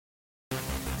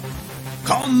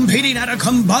competing at a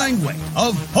combined weight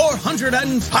of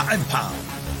 405 pounds.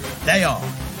 They are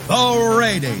the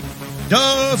reigning,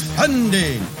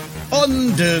 defending,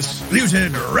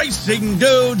 undisputed Racing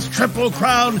Dudes Triple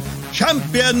Crown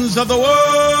champions of the world,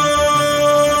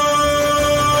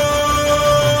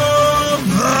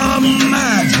 the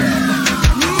Magic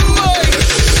Mike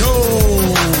Show.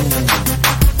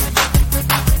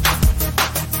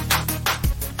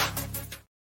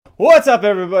 What's up,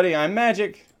 everybody? I'm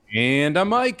Magic. And I'm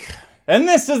Mike. And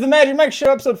this is the Magic Mike Show,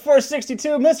 episode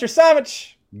 462. Mr.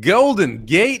 Savage. Golden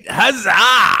Gate,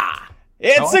 huzzah!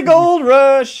 It's a gold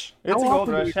rush. It's a How gold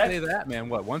often do rush. we say that, man?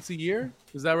 What, once a year?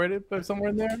 Is that right?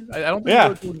 Somewhere in there? I don't think we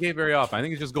go to Golden Gate very often. I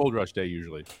think it's just Gold Rush Day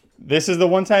usually. This is the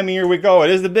one time a year we go.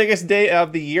 It is the biggest day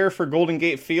of the year for Golden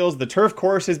Gate Fields. The turf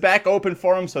course is back open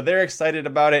for them, so they're excited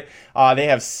about it. They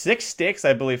have 6 stakes,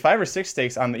 I believe, 5 or 6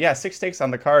 stakes on the 6 stakes on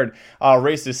the card.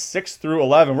 Races 6 through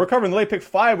 11. We're covering the late pick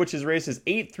 5, which is races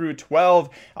 8 through 12.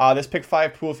 This pick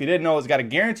 5 pool, if you didn't know, has got a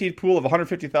guaranteed pool of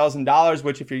 $150,000,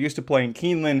 which if you're used to playing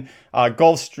Keeneland,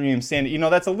 Gulfstream, Sandy,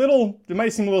 that's a little. It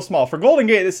might seem a little small for Golden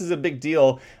Gate. This is a big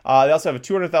deal. They also have a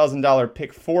 $200,000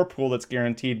 pick 4 pool that's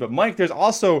guaranteed. But Mike, there's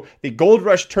also the Gold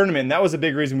Rush tournament, and that was a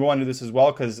big reason we wanted to do this as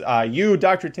well, because you,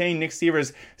 Dr. Tane, Nick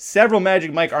Severs, several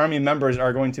Magic Mike Army members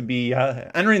are going to be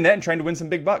entering that and trying to win some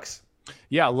big bucks.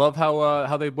 Yeah, I love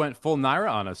how they went full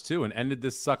Naira on us too and ended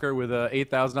this sucker with a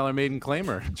 $8,000 maiden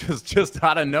claimer just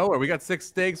out of nowhere. We got 6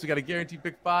 stakes, we got a guaranteed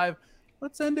pick 5.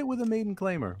 Let's end it with a maiden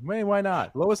claimer. Why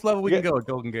not? Lowest level we can go at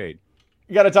Golden Gate.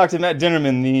 You got to talk to Matt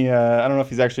Dinnerman. I don't know if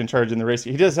he's actually in charge in the race.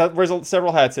 He wears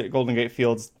several hats at Golden Gate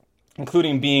Fields,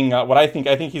 including being what I think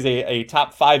he's a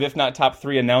top 5, if not top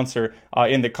 3 announcer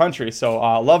in the country. So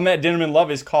love Matt Dinnerman, love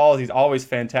his calls. He's always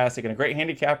fantastic and a great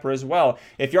handicapper as well.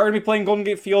 If you are going to be playing Golden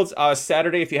Gate Fields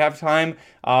Saturday, if you have time,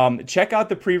 check out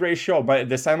the pre-race show,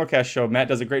 the simulcast show. Matt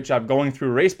does a great job going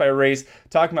through race by race,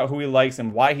 talking about who he likes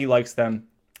and why he likes them.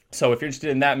 So if you're interested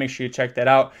in that, make sure you check that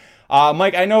out.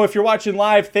 Mike, I know if you're watching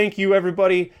live, thank you,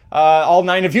 everybody. All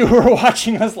 9 of you who are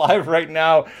watching us live right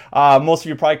now. Most of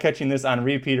you are probably catching this on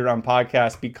repeat or on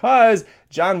podcast because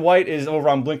John White is over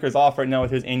on Blinkers Off right now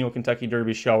with his annual Kentucky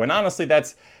Derby show. And honestly,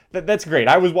 that's great.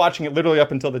 I was watching it literally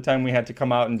up until the time we had to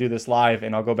come out and do this live,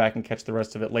 and I'll go back and catch the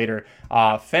rest of it later.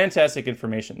 Fantastic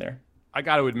information there. I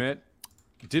got to admit,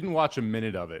 didn't watch a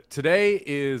minute of it. Today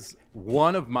is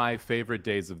one of my favorite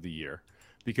days of the year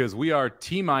because we are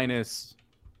T-minus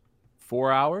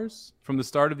 4 hours from the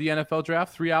start of the NFL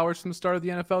draft, 3 hours from the start of the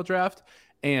NFL draft.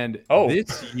 And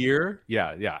this year,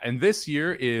 and this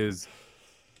year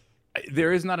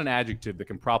there is not an adjective that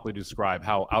can properly describe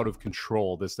how out of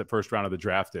control the first round of the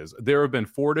draft is. There have been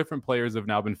 4 different players have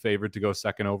now been favored to go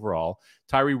second overall.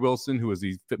 Tyree Wilson, who was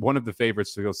one of the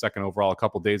favorites to go second overall a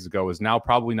couple days ago, is now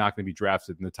probably not going to be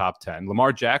drafted in the top 10.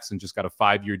 Lamar Jackson just got a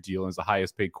 5-year deal and is the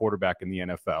highest paid quarterback in the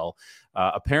NFL.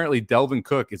 Apparently, Delvin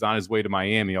Cook is on his way to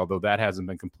Miami, although that hasn't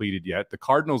been completed yet. The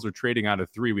Cardinals are trading out of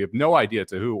 3. We have no idea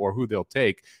to who or who they'll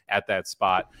take at that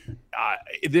spot.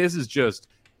 This is just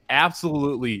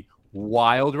absolutely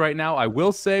wild right now. I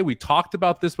will say we talked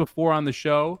about this before on the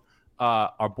show.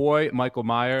 Our boy Michael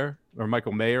Mayer,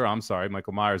 Michael Mayer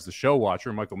is the show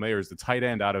watcher. Michael Mayer is the tight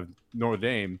end out of Notre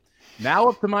Dame. Now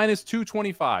up to minus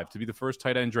 225 to be the first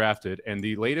tight end drafted. And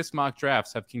the latest mock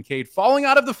drafts have Kincaid falling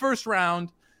out of the first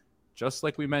round. Just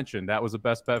like we mentioned, that was the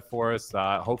best bet for us.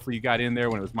 Hopefully you got in there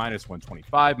when it was minus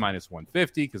 125, minus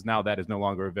 150, because now that is no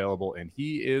longer available. And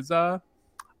he is, I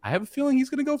have a feeling he's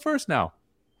going to go first now.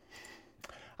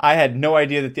 I had no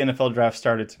idea that the NFL draft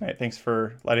started tonight. Thanks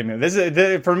for letting me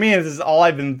know. For me, this is all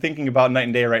I've been thinking about night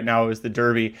and day right now is the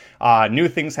Derby. New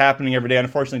things happening every day.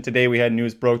 Unfortunately, today we had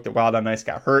news broke that Wild on Ice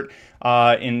got hurt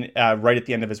right at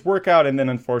the end of his workout and then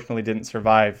unfortunately didn't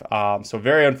survive. So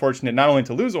very unfortunate not only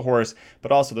to lose a horse,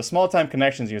 but also the small-time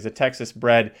connections. He was a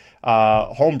Texas-bred,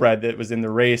 homebred that was in the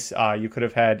race. You could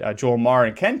have had Joel Marr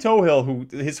and Ken Tohill, who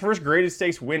his first graded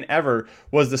stakes win ever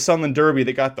was the Sunland Derby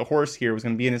that got the horse here. It was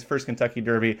going to be in his first Kentucky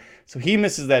Derby. So he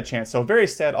misses that chance. So very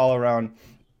sad all around.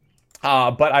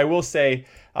 But I will say,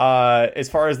 as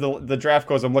far as the draft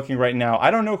goes, I'm looking right now.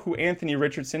 I don't know who Anthony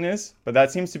Richardson is, but that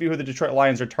seems to be who the Detroit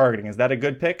Lions are targeting. Is that a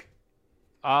good pick?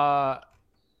 The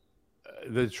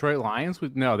Detroit Lions?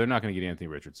 No, they're not going to get Anthony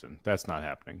Richardson. That's not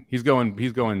happening. He's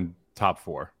going top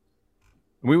 4.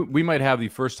 We might have the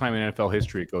first time in NFL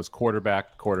history it goes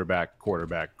quarterback, quarterback,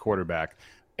 quarterback, quarterback.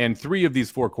 And 3 of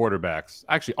these 4 quarterbacks,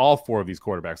 actually all 4 of these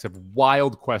quarterbacks have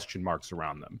wild question marks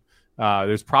around them.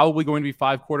 There's probably going to be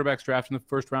 5 quarterbacks drafted in the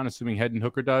first round, assuming Head and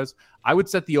Hooker does. I would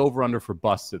set the over-under for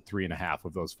busts at 3.5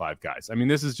 of those 5 guys. I mean,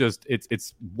 this is just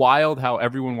it's wild how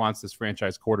everyone wants this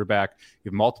franchise quarterback. You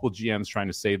have multiple GMs trying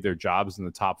to save their jobs in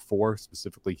the top 4,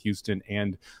 specifically Houston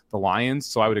and the Lions.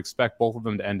 So I would expect both of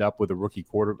them to end up with a rookie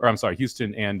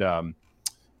Houston and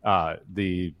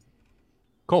the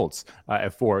Colts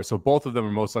at 4. So both of them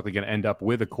are most likely going to end up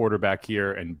with a quarterback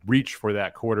here and reach for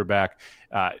that quarterback.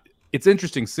 It's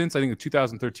interesting, since I think in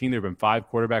 2013 there have been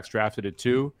 5 quarterbacks drafted at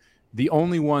 2. The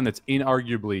only one that's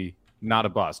inarguably not a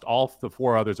bust, all the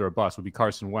 4 others are a bust, would be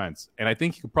Carson Wentz. And I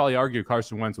think you could probably argue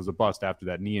Carson Wentz was a bust after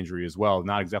that knee injury as well.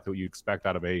 Not exactly what you expect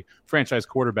out of a franchise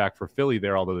quarterback for Philly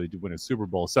there, although they did win a Super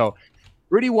Bowl. So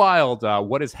pretty wild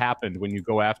what has happened when you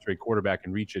go after a quarterback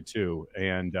and reach it too.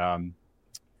 And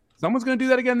someone's going to do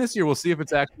that again this year. We'll see if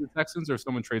it's actually the Texans or if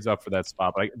someone trades up for that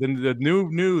spot. But then the new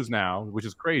news now, which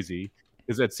is crazy,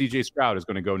 is that C.J. Stroud is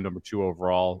going to go number 2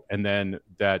 overall, and then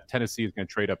that Tennessee is going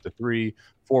to trade up to 3.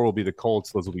 4 will be the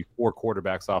Colts. Those will be 4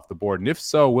 quarterbacks off the board. And if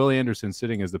so, Will Anderson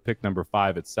sitting as the pick number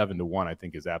 5 at 7-1, I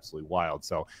think is absolutely wild.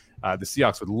 So the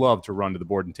Seahawks would love to run to the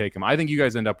board and take him. I think you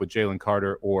guys end up with Jalen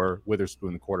Carter or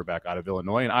Witherspoon, the quarterback out of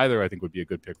Illinois, and either I think would be a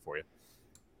good pick for you.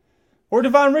 Or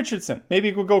Devon Richardson.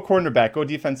 Maybe we'll go cornerback, go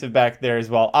defensive back there as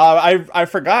well. I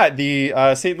forgot the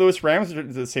St. Louis Rams,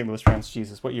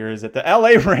 Jesus, what year is it? The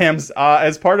LA Rams,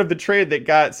 as part of the trade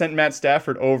that sent Matt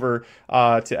Stafford over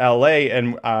to LA,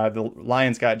 and the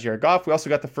Lions got Jared Goff. We also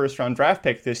got the first round draft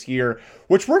pick this year,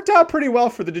 which worked out pretty well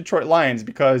for the Detroit Lions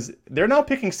because they're now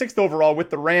picking 6th overall with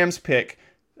the Rams pick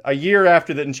a year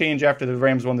after that and change after the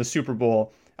Rams won the Super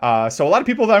Bowl. So a lot of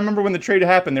people that I remember when the trade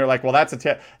happened, they're like, well, that's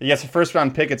a first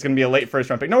round pick. It's going to be a late first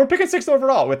round pick. No, we're picking 6th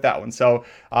overall with that one. So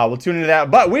we'll tune into that.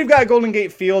 But we've got Golden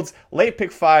Gate Fields, late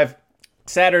pick 5,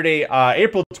 Saturday,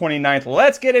 April 29th.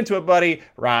 Let's get into it, buddy.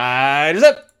 Rise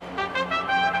up.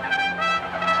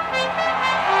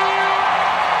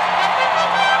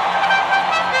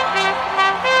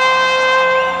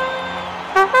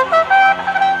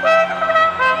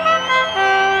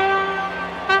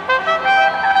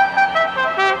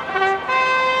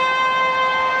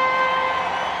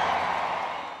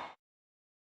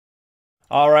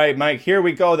 All right, Mike, here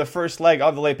we go. The first leg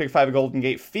of the late pick 5 of Golden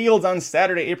Gate Fields on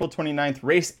Saturday, April 29th.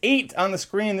 Race 8 on the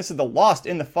screen. This is the Lost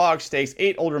in the Fog Stakes.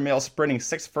 8 older males sprinting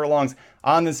 6 furlongs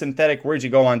on the synthetic. Where'd you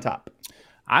go on top?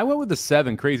 I went with the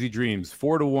 7, Crazy Dreams,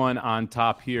 4-1 on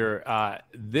top here.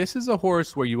 This is a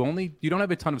horse where you don't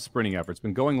have a ton of sprinting effort. It's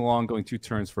been going 2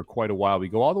 turns for quite a while. We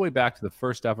go all the way back to the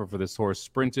first effort for this horse,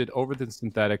 sprinted over the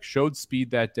synthetic, showed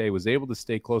speed that day, was able to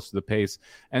stay close to the pace,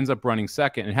 ends up running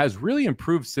second, and has really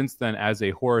improved since then as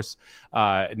a horse.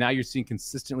 Now you're seeing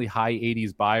consistently high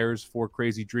 80s buyers for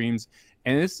Crazy Dreams.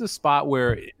 And this is a spot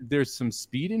where there's some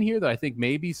speed in here that I think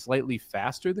may be slightly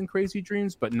faster than Crazy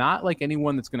Dreams, but not like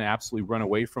anyone that's going to absolutely run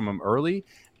away from him early.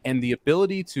 And the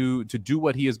ability to do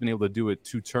what he has been able to do at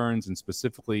 2 turns, and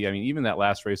specifically, I mean, even that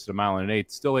last race at 1 1/8,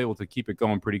 still able to keep it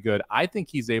going pretty good. I think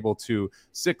he's able to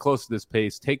sit close to this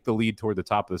pace, take the lead toward the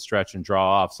top of the stretch, and draw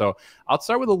off. So I'll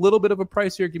start with a little bit of a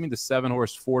price here. Give me the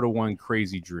 7-horse 4-1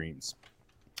 Crazy Dreams.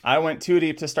 I went 2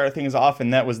 deep to start things off,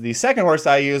 and that was the second horse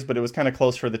I used, but it was kind of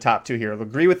close for the top 2 here. I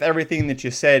agree with everything that you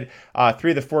said.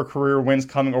 3 of the 4 career wins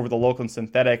coming over the local and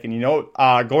synthetic, and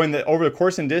going over the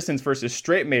course and distance versus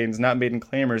straight maidens, not maiden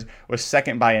claimers, was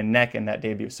second by a neck in that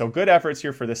debut. So good efforts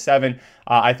here for the 7.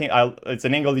 I think it's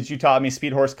an angle that you taught me,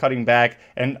 speed horse cutting back,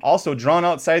 and also drawn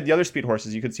outside the other speed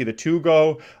horses. You could see the 2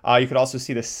 go. You could also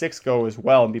see the 6 go as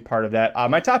well and be part of that.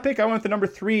 My top pick, I went with the number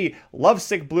 3,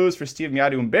 Lovesick Blues for Steve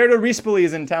Miatu. Umberto Rispoli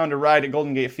is in town to ride at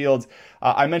Golden Gate Fields.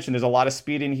 I mentioned there's a lot of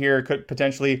speed in here. Could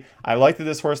potentially, I liked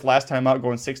this horse last time out,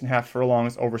 going 6.5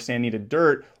 furlongs over Santa Anita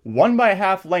dirt, won by a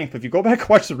half length. If you go back and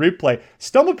watch the replay,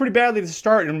 stumbled pretty badly to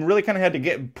start and really kind of had to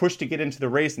get pushed to get into the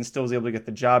race, and still was able to get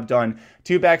the job done.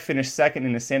 2 back finished second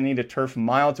in the Santa Anita Turf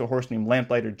Mile to a horse named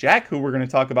Lamplighter Jack, who we're going to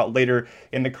talk about later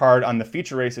in the card on the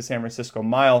feature race at San Francisco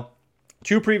Mile.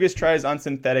 2 previous tries on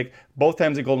synthetic, both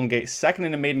times at Golden Gate, second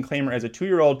in a maiden claimer as a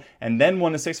 2-year-old, and then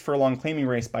won a 6 furlong claiming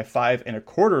race by 5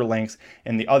 1/4 lengths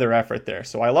in the other effort there.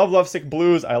 So I love Lovesick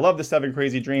Blues. I love the 7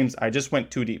 Crazy Dreams. I just went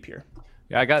 2 deep here.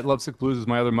 Yeah, I got Lovesick Blues as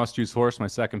my other must-use horse, my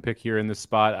second pick here in this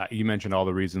spot. You mentioned all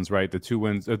the reasons, right? The 2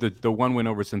 wins, the 1 win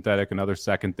over synthetic, another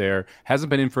second there.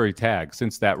 Hasn't been in for a tag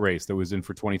since that race. That was in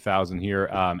for 20,000 here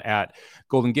at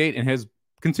Golden Gate, and has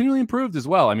continually improved as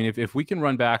well. I mean, if we can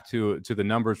run back to the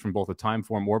numbers from both a time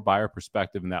form or buyer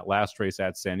perspective in that last race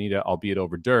at Santa Anita, albeit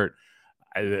over dirt,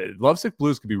 Lovesick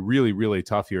Blues could be really, really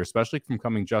tough here, especially from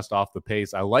coming just off the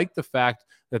pace. I like the fact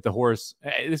that the horse,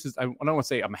 I don't want to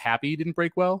say I'm happy he didn't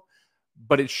break well,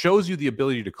 but it shows you the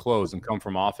ability to close and come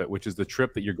from off it, which is the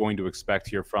trip that you're going to expect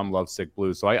here from Lovesick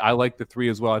Blue. So I like the 3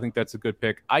 as well. I think that's a good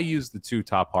pick. I use the 2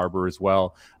 Top Harbor as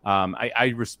well.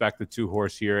 I respect the 2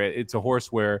 horse here. It's a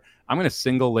horse where I'm going to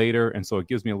single later, and so it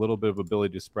gives me a little bit of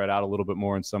ability to spread out a little bit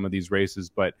more in some of these races.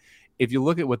 But if you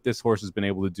look at what this horse has been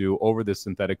able to do over this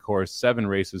synthetic course, 7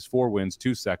 races, 4 wins,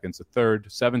 2 seconds, a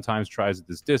third, 7 times tries at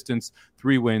this distance,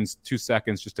 3 wins, 2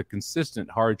 seconds, just a consistent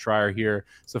hard trier here.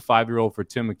 It's a 5-year-old for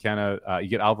Tim McKenna. You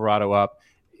get Alvarado up.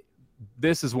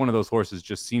 This is one of those horses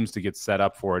just seems to get set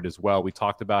up for it as well. We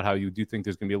talked about how you do think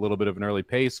there's going to be a little bit of an early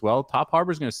pace. Well, Top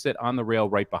Harbor is going to sit on the rail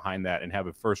right behind that and have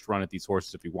a first run at these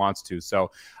horses if he wants to.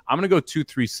 So I'm going to go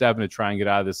 2-3-7 to try and get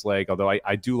out of this leg, although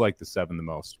I do like the 7 the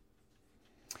most.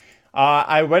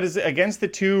 I went against the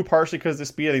 2 partially because of the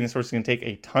speed. I think this horse is going to take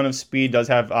a ton of speed. Does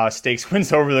have stakes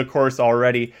wins over the course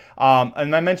already.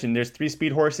 And I mentioned there's 3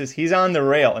 speed horses. He's on the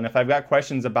rail, and if I've got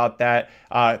questions about that,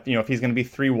 if he's going to be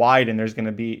 3 wide and there's going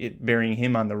to be it burying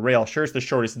him on the rail. Sure, it's the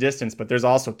shortest distance, but there's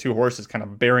also 2 horses kind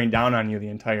of bearing down on you the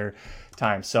entire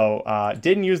time. So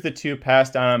didn't use the 2,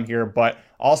 passed on him here, but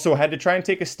also had to try and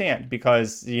take a stand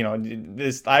because,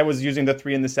 I was using the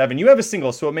 3 and the 7. You have a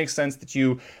single, so it makes sense that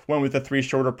you went with the 3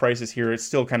 shorter prices here. It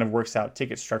still kind of works out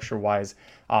ticket structure wise.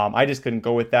 I just couldn't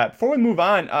go with that. Before we move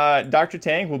on, Dr.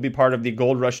 Tang will be part of the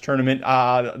Gold Rush tournament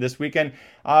this weekend.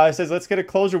 Says, let's get a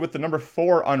closer with the number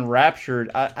 4 Unraptured.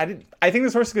 I think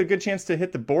this horse has a good chance to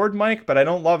hit the board, Mike, but I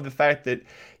don't love the fact that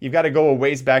you've got to go a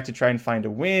ways back to try and find a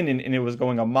win, and it was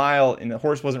going a mile, and the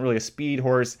horse wasn't really a speed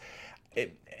horse.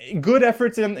 Good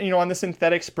efforts on the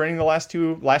synthetic, sprinting the last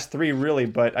 3 really,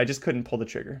 but I just couldn't pull the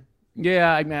trigger.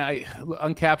 Yeah, I mean,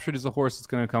 Uncaptured is a horse that's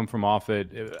going to come from off it.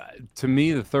 To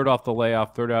me, the third off the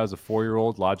layoff, third out as a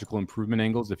 4-year-old, logical improvement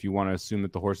angles, if you want to assume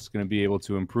that the horse is going to be able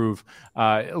to improve.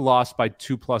 Lost by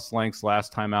 2+ lengths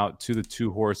last time out to the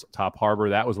 2-horse Top Harbor.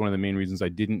 That was one of the main reasons I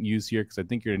didn't use here, because I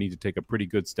think you're going to need to take a pretty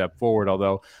good step forward,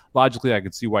 although logically I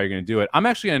could see why you're going to do it. I'm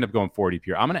actually going to end up going 4 deep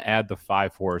here. I'm going to add the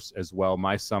 5-horse as well,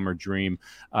 My Summer Dream.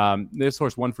 This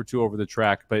horse 1 for 2 over the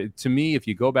track, but to me, if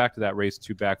you go back to that race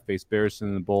 2 back, face Barristan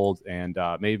in the Bold, and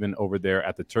Maven over there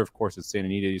at the turf course at Santa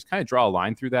Anita, you just kind of draw a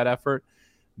line through that effort.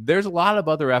 There's a lot of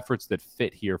other efforts that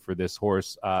fit here for this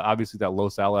horse. Obviously, that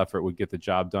Los Al effort would get the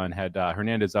job done. Had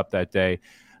Hernandez up that day.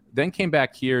 Then came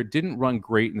back here, didn't run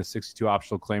great in the 62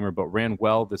 optional claimer, but ran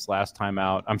well this last time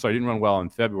out. I'm sorry, didn't run well in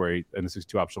February in the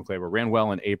 62 optional claimer, ran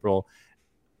well in April.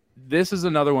 This is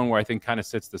another one where I think kind of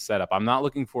sits the setup. I'm not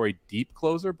looking for a deep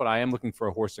closer, but I am looking for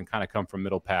a horse that kind of come from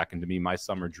middle pack, and to me, My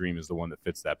Summer Dream is the one that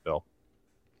fits that bill.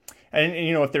 And,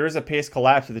 if there is a pace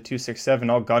collapse with the 2, 6, 7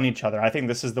 all gun each other, I think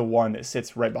this is the one that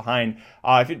sits right behind.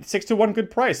 If it's 6-1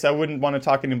 good price, I wouldn't want to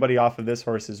talk anybody off of this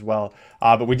horse as well.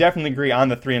 But we definitely agree on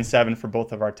the 3 and 7 for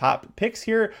both of our top picks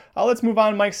here. Let's move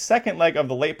on. Mike's second leg of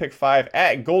the late pick 5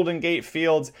 at Golden Gate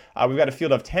Fields. We've got a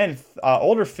field of 10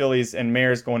 older fillies and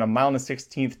mares going a mile and a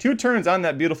 16th. 2 turns on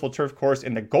that beautiful turf course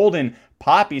in the Golden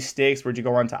Poppy Stakes. Where'd you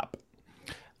go on top?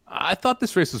 I thought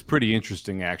this race was pretty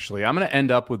interesting, actually. I'm going to end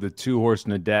up with the 2-horse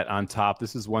Nadette on top.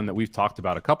 This is one that we've talked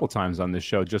about a couple times on this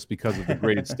show just because of the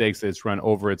graded stakes that it's run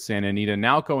over at Santa Anita.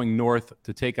 Now going north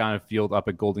to take on a field up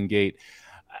at Golden Gate.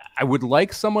 I would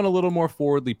like someone a little more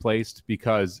forwardly placed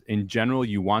because in general,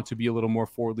 you want to be a little more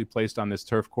forwardly placed on this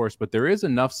turf course, but there is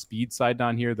enough speed side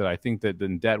down here that I think that the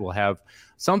Nadette will have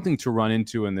something to run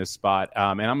into in this spot.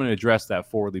 And I'm going to address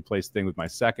that forwardly placed thing with my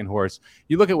second horse.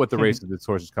 You look at what the races this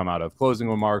horse has come out of. Closing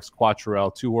Remarks,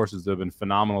 Quattrell, 2 horses that have been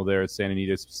phenomenal there at Santa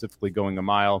Anita, specifically going a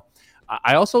mile.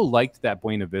 I also liked that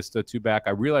Buena Vista 2 back.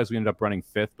 I realized we ended up running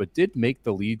 5th, but did make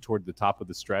the lead toward the top of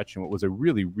the stretch, and it was a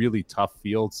really, really tough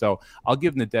field. So I'll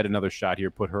give Nadette another shot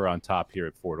here, put her on top here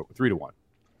at 3-1.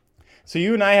 So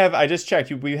you and I just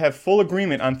checked. We have full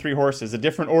agreement on 3 horses. A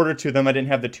different order to them. I didn't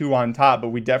have the 2 on top, but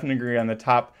we definitely agree on the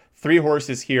top 3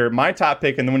 horses here. My top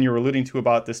pick, and the one you were alluding to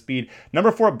about the speed,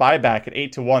 number 4 Buyback at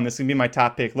 8-1. This is going to be my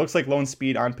top pick. Looks like lone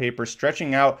speed on paper,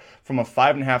 stretching out from a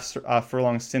 5.5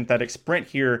 furlong synthetic sprint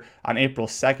here on April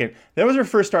 2nd. That was her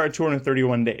first start at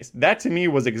 231 days. That to me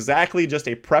was exactly just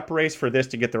a prep race for this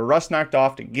to get the rust knocked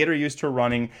off, to get her used to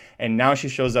running, and now she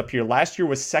shows up here. Last year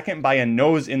was second by a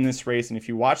nose in this race, and if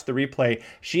you watch the replay,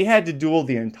 she had to duel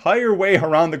the entire way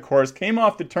around the course, came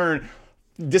off the turn,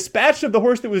 dispatched of the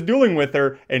horse that was dueling with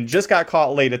her, and just got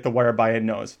caught late at the wire by a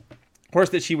nose. Horse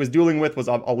that she was dueling with was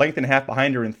a length and a half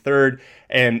behind her in third,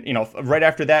 and right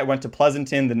after that went to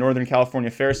Pleasanton, the Northern California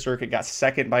Fair Circuit, got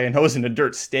second by a nose in the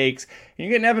dirt stakes. And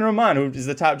you get Evan Roman, who is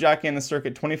the top jockey in the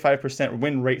circuit, 25%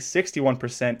 win rate,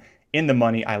 61% in the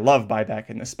money. I love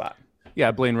Buyback in this spot.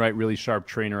 Yeah, Blaine Wright, really sharp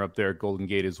trainer up there at Golden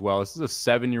Gate as well. This is a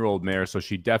 7-year-old mare, so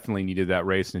she definitely needed that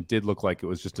race, and it did look like it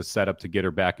was just a setup to get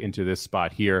her back into this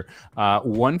spot here.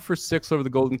 1 for 6 over the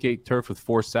Golden Gate turf with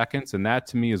 4 seconds, and that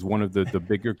to me is one of the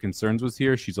bigger concerns was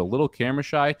here. She's a little camera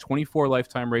shy, 24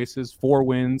 lifetime races, 4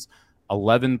 wins,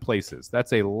 11 places.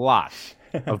 That's a lot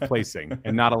of placing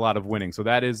and not a lot of winning. So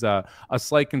that is a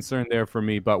slight concern there for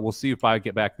me, but we'll see if I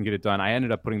get back and get it done. I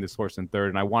ended up putting this horse in third,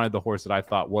 and I wanted the horse that I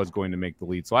thought was going to make the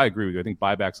lead. So I agree with you. I think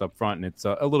Buyback's up front, and it's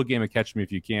a little game of catch me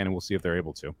if you can, and we'll see if they're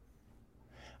able to.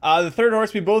 The third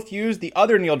horse we both used, the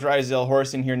other Neil Drysdale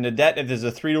horse in here, Nadette. It is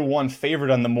a 3-1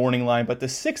 favorite on the morning line, but the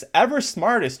 6 Ever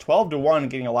Smart is 12-1,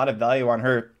 getting a lot of value on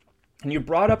her. And you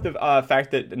brought up the fact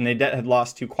that Nadette had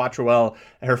lost to Quattrowell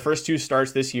at her first 2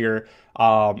 starts this year,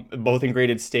 both in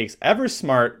graded stakes. Ever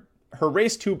Smart, her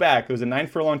race 2 back, it was a 9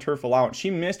 furlong turf allowance.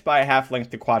 She missed by a half length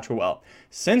to Quattrowell.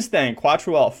 Since then,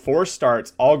 Quattrowell, 4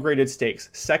 starts, all graded stakes.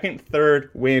 Second,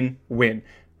 third, win.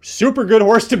 Super good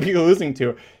horse to be losing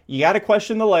to. You got to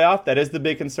question the layoff. That is the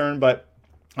big concern, but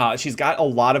she's got a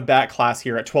lot of back class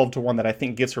here at 12-1 that I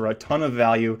think gives her a ton of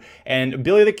value. And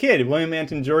Billy the Kid, William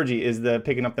Anton Georgie, is the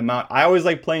picking up the mount. I always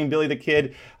like playing Billy the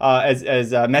Kid, as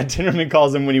Matt Tinnerman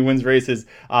calls him when he wins races,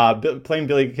 playing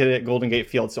Billy the Kid at Golden Gate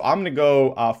Field. So I'm going to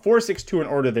go 4-6-2 in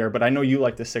order there, but I know you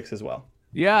like the 6 as well.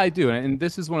 Yeah, I do. And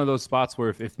this is one of those spots where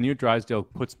if Neil Drysdale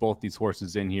puts both these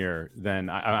horses in here, then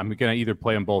I'm going to either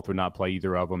play them both or not play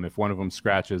either of them. If one of them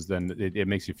scratches, then it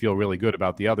makes you feel really good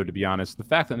about the other, to be honest. The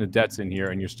fact that Nadette's in here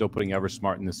and you're still putting Ever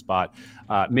Smart in this spot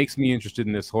makes me interested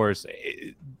in this horse.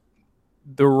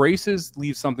 The races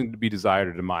leave something to be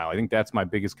desired at a mile. I think that's my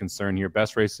biggest concern here.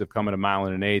 Best races have come at a mile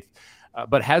and an eighth.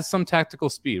 But has some tactical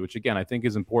speed, which, again, I think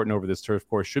is important over this turf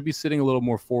course. Should be sitting a little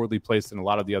more forwardly placed than a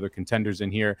lot of the other contenders in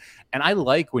here. And I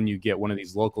like when you get one of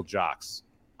these local jocks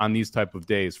on these type of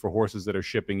days for horses that are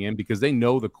shipping in because they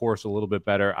know the course a little bit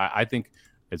better. I think,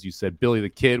 as you said, Billy the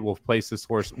Kid will place this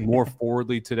horse more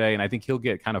forwardly today, and I think he'll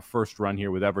get kind of first run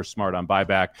here with Ever Smart on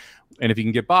Buyback. And if he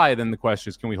can get by, then the question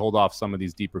is, can we hold off some of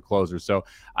these deeper closers? So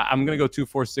I'm going to go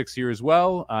 2-4-6 here as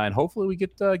well, and hopefully we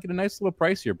get a nice little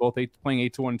price here, both playing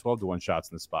 8-1 and 12-1 shots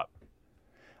in this spot.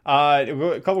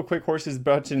 A couple quick horses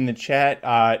brought in the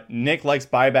chat. Nick likes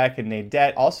Buyback and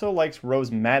Nadette, also likes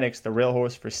Rose Maddox, the rail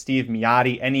horse for Steve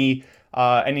Miotti. Any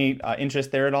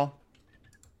interest there at all?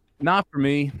 Not for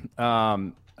me.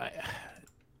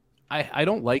 I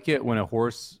don't like it when a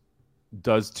horse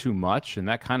does too much, and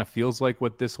that kind of feels like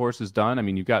what this horse has done. I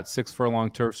mean, you've got 6 furlong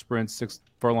turf sprints, 6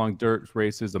 furlong dirt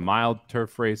races, a mile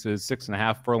turf races,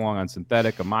 6.5 furlong on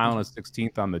synthetic, a mile and a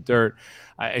 16th on the dirt.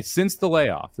 Since the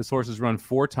layoff, this horse has run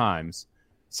 4 times,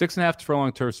 6.5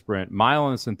 furlong turf sprint, mile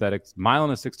on the synthetics, mile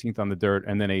and a 16th on the dirt,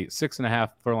 and then a 6.5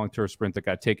 furlong turf sprint that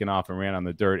got taken off and ran on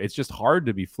the dirt. It's just hard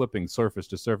to be flipping surface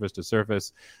to surface to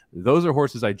surface. Those are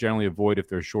horses I generally avoid if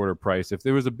they're shorter price. If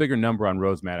there was a bigger number on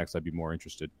Rose Maddox, I'd be more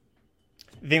interested.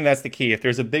 I think that's the key. If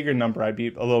there's a bigger number, I'd be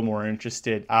a little more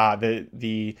interested.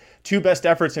 The 2 best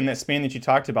efforts in that span that you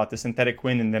talked about, the synthetic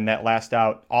win and then that last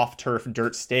out off-turf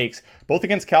dirt stakes, both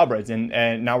against Cowbreds,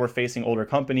 and now we're facing open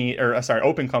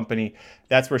company.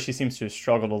 That's where she seems to have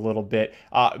struggled a little bit.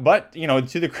 But,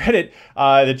 to the credit,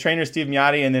 the trainer Steve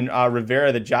Miotti and then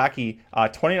Rivera, the jockey,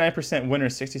 29% winner,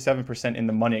 67% in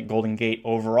the money at Golden Gate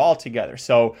overall together.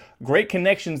 So great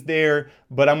connections there,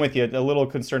 but I'm with you, a little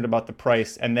concerned about the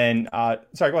price. And then,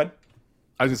 sorry, go ahead.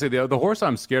 I was going to say, the horse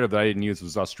I'm scared of that I didn't use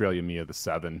was Australia Mia, the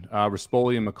 7.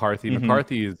 Rispoli and McCarthy. Mm-hmm.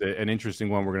 McCarthy is an interesting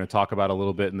one we're going to talk about a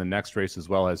little bit in the next race as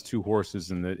well, as 2 horses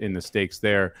in the stakes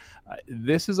there.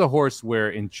 This is a horse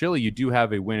where in Chile you do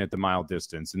have a win at the mile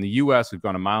distance. In the U.S., we've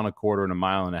gone 1.25 miles and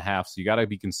 1.5 miles, so you got to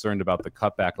be concerned about the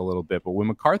cutback a little bit. But when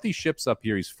McCarthy ships up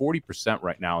here, he's 40%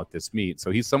 right now at this meet,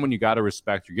 so he's someone you got to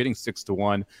respect. You're getting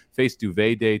 6-1. Faced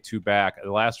Duvet Day 2 back.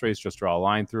 The last race, just draw a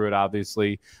line through it,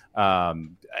 obviously.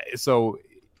 So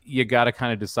you got to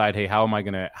kind of decide, hey, how am I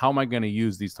gonna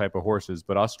use these type of horses?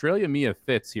 But Australia Mia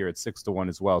fits here at 6-1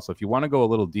 as well. So if you want to go a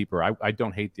little deeper, I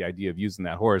don't hate the idea of using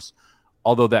that horse,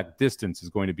 although that distance is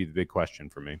going to be the big question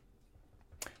for me.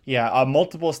 Yeah,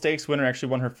 multiple stakes winner, actually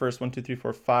won her first won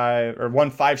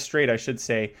 5 straight, I should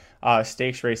say,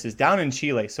 stakes races down in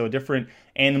Chile. So a different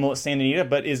animal at Santa Anita,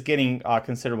 but is getting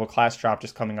considerable class drop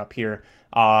just coming up here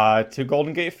to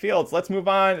Golden Gate Fields. Let's move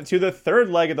on to the third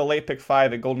leg of the late pick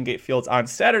 5 at Golden Gate Fields on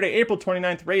Saturday, April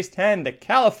 29th, race 10, the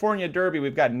California Derby.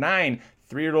 We've got 9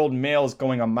 3-year-old males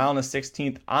going 1 mile and a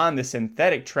 16th on the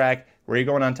synthetic track. Where are you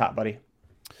going on top, buddy?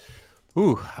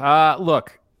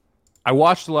 Look, I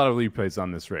watched a lot of replays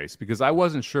on this race because I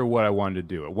wasn't sure what I wanted to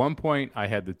do. At one point, I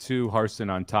had the 2 Harson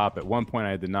on top. At one point,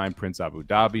 I had the 9 Prince Abu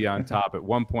Dhabi on top. At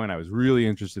one point, I was really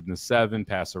interested in the 7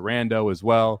 Passerando as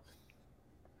well.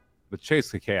 but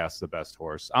Chase the Chaos is the best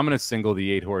horse. I'm going to single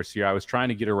the 8 horse here. I was trying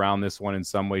to get around this one in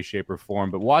some way, shape, or form,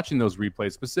 but watching those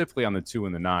replays, specifically on the 2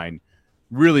 and the 9,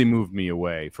 really moved me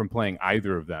away from playing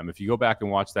either of them. If you go back and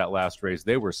watch that last race,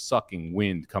 they were sucking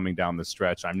wind coming down the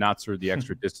stretch. I'm not sure the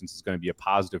extra distance is going to be a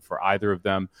positive for either of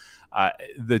them.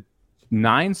 The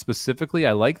 9 specifically,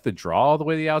 I like the draw all the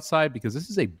way to the outside because this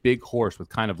is a big horse with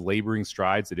kind of laboring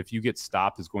strides that if you get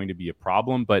stopped is going to be a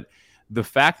problem. But the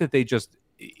fact that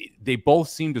they both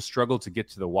seem to struggle to get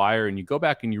to the wire, and you go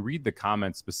back and you read the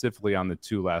comments specifically on the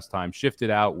 2 last time, shifted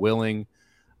out, willing.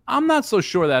 I'm not so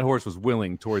sure that horse was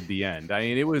willing toward the end. I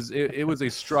mean, it was a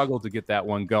struggle to get that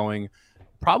one going.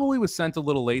 Probably was sent a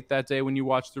little late that day when you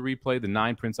watch the replay. The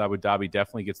 9 Prince Abu Dhabi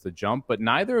definitely gets the jump, but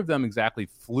neither of them exactly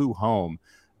flew home.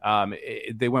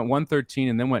 They went 113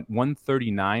 and then went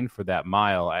 139 for that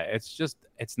mile.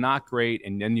 It's not great.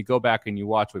 And then you go back and you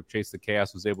watch what Chase the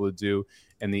Chaos was able to do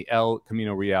in the El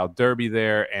Camino Real Derby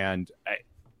there. And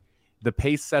the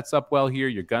pace sets up well here.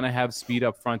 You're going to have speed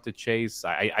up front to chase.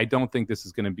 I don't think this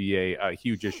is going to be a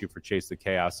huge issue for Chase the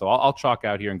Chaos. So I'll chalk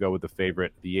out here and go with the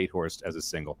favorite, the 8 horse, as a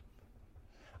single.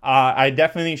 I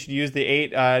definitely should use the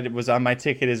 8. It was on my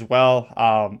ticket as well.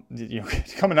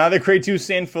 Coming out of the Grade 2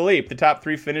 San Felipe, the top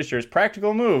 3 finishers.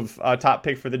 Practical move, top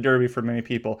pick for the Derby for many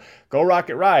people. Go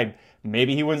Rocket Ride.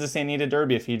 Maybe he wins the Santa Anita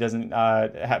Derby if he doesn't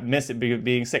miss it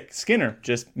being sick. Skinner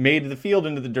just made the field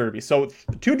into the Derby. So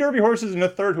 2 Derby horses and a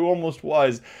third who almost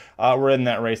were in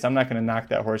that race. I'm not going to knock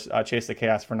that horse, Chase the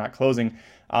Chaos, for not closing.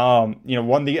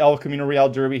 Won the El Camino Real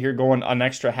Derby here going an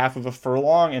extra half of a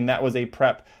furlong, and that was a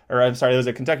there was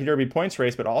a Kentucky Derby points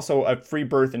race, but also a free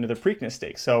berth into the Preakness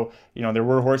Stakes. So, there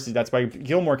were horses. That's why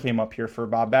Gilmore came up here for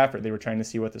Bob Baffert. They were trying to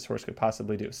see what this horse could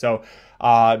possibly do. So,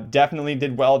 definitely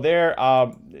did well there.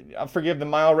 I'll forgive the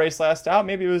mile race last out.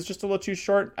 Maybe it was just a little too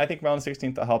short. I think round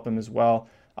 16th will help him as well.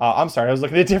 I'm sorry, I was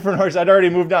looking at a different horse. I'd already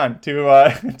moved on to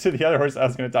the other horse I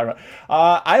was going to talk about.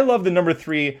 I love the number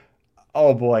 3.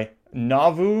 Oh boy.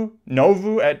 Novu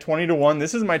at 20-1.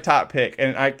 This is my top pick,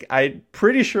 and I'm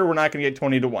pretty sure we're not going to get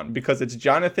 20-1 because it's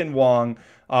Jonathan Wong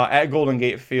at Golden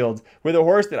Gate Field with a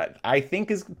horse that I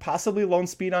think is possibly lone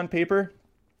speed on paper.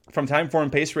 From time, form,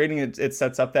 pace rating, it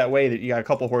sets up that way that you got a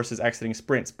couple horses exiting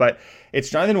sprints, but it's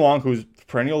Jonathan Wong, who's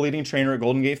perennial leading trainer at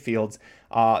Golden Gate Fields.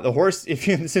 The horse,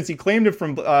 since he claimed it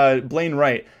from Blaine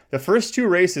Wright, the first 2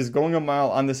 races going a mile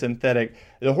on the synthetic,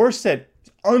 the horse said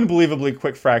unbelievably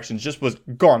quick fractions, just was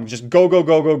gone, just go.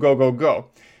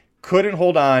 Couldn't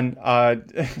hold on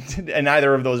in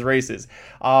either of those races.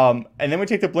 And then we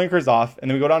take the blinkers off,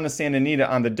 and then we go down to Santa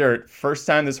Anita on the dirt. First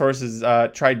time this horse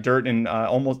has tried dirt in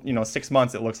almost 6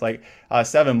 months, it looks like,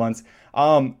 7 months.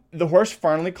 The horse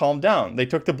finally calmed down. They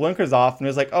took the blinkers off, and it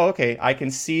was like, oh, okay, I can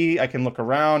see, I can look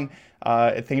around.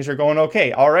 Things are going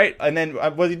okay. All right. And then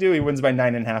what does he do? He wins by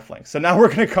 9.5 lengths. So now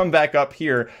we're going to come back up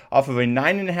here off of a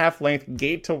 9.5 length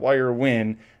gate to wire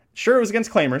win. Sure, it was against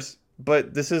claimers,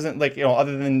 but this isn't like,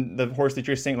 other than the horse that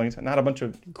you're saying, like, not a bunch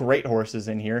of great horses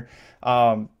in here.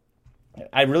 I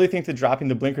really think that dropping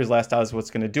the blinkers last out is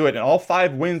what's going to do it. And all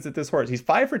 5 wins at this horse. He's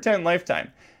 5 for 10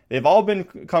 lifetime. They've all been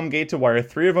come gate to wire.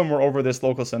 3 of them were over this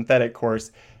local synthetic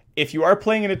course. If you are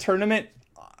playing in a tournament,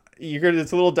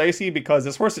 it's a little dicey because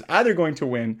this horse is either going to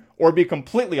win or be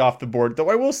completely off the board. Though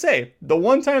I will say, the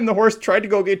one time the horse tried to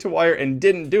go gate to wire and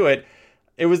didn't do it,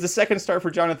 it was the second start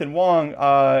for Jonathan Wong.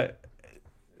 I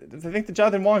think that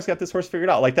Jonathan Wong's got this horse figured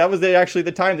out. Like, that was actually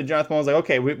the time that Jonathan Wong was like,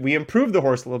 okay, we improved the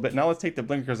horse a little bit. Now let's take the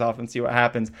blinkers off and see what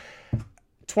happens.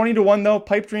 20-1 though,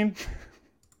 pipe dream.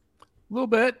 A little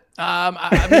bit.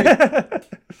 I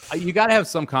mean, you got to have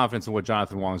some confidence in what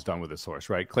Jonathan Wong's done with this horse,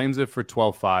 right? Claims it for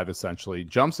 12.5, essentially.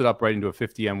 Jumps it up right into a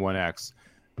 50 M1X.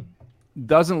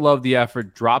 Doesn't love the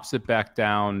effort. Drops it back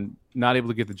down. Not able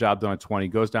to get the job done at 20.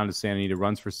 Goes down to Santa Anita.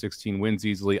 Runs for 16. Wins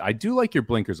easily. I do like your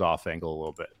blinkers off angle a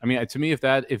little bit. I mean, to me,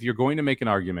 if you're going to make an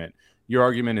argument, your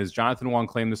argument is Jonathan Wong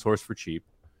claimed this horse for cheap.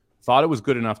 Thought it was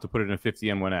good enough to put it in a 50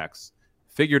 M1X.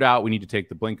 Figured out we need to take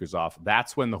the blinkers off.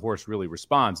 That's when the horse really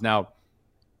responds. Now,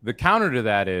 the counter to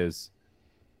that is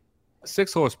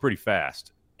 6 horse pretty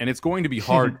fast, and it's going to be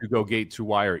hard to go gate to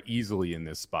wire easily in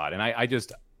this spot. And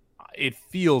it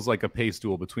feels like a pace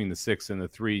duel between the 6 and the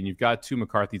 3. And you've got 2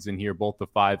 McCarthys in here, both the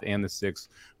 5 and the 6.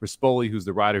 Rispoli, who's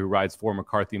the rider who rides for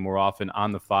McCarthy more often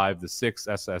on the 5. The 6,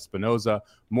 Essa Espinoza,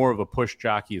 more of a push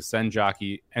jockey, a send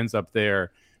jockey, ends up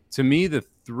there. To me, the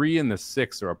 3 and the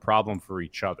 6 are a problem for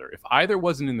each other. If either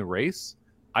wasn't in the race,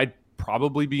 I'd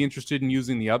probably be interested in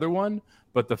using the other one.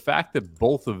 But the fact that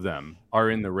both of them are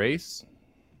in the race,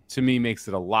 to me, makes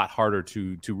it a lot harder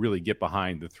to really get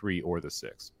behind the 3 or the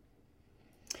 6.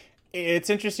 It's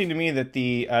interesting to me that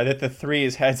the three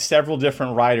has had several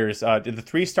different riders. The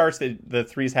three starts that the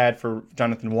three's had for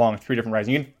Jonathan Wong, three different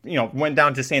riders. Went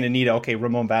down to Santa Anita. Okay,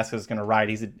 Ramon Vasquez is going to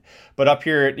ride. But up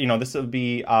here, this will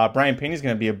be Brian Pena's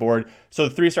going to be aboard. So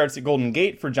the three starts at Golden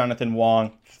Gate for Jonathan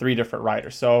Wong, three different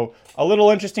riders. So a little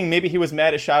interesting. Maybe he was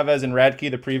mad at Chavez and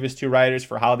Radke, the previous two riders,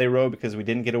 for how they rode because we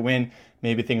didn't get a win.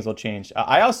 Maybe things will change.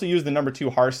 I also used the number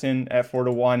 2 Harsin at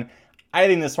 4-1. I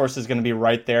think this horse is going to be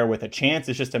right there with a chance.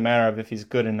 It's just a matter of if he's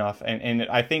good enough. And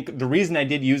I think the reason I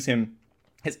did use him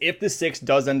is if the 6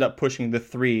 does end up pushing the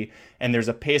 3 and there's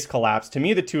a pace collapse, to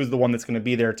me the 2 is the one that's going to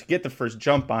be there to get the first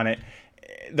jump on it.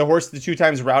 The horse, the 2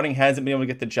 times routing, hasn't been able to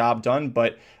get the job done,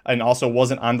 and also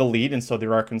wasn't on the lead, and so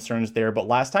there are concerns there. But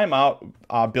last time out,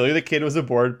 Billy the Kid was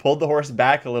aboard, pulled the horse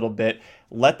back a little bit,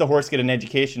 let the horse get an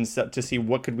education to see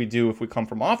what could we do if we come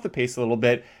from off the pace a little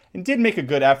bit, and did make a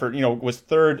good effort. Was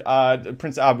third.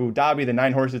 Prince Abu Dhabi, the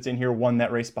 9 horse that's in here, won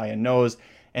that race by a nose,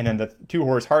 and then the 2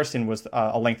 horse Harsin was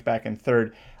a length back in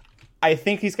third. I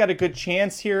think he's got a good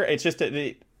chance here. It's just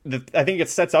I think it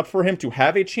sets up for him to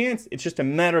have a chance. It's just a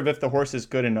matter of if the horse is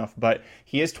good enough. But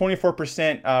he is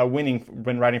 24% winning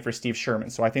when riding for Steve Sherman.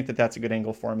 So I think that's a good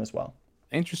angle for him as well.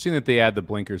 Interesting that they add the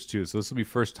blinkers too. So this will be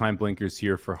first time blinkers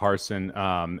here for Harsin.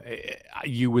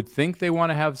 You would think they want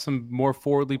to have some more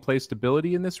forwardly placed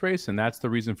ability in this race, and that's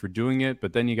the reason for doing it.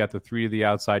 But then you got the 3 to the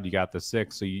outside, you got the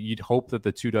 6. So you'd hope that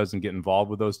the 2 doesn't get involved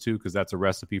with those 2 because that's a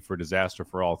recipe for disaster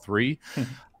for all 3.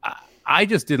 I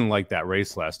just didn't like that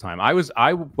race last time.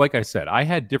 Like I said, I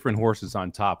had different horses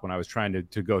on top when I was trying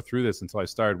to go through this until I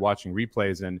started watching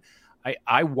replays, and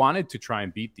I wanted to try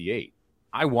and beat the 8.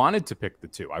 I wanted to pick the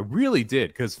 2. I really did,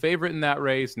 because favorite in that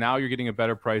race. Now you're getting a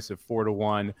better price at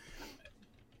 4-1.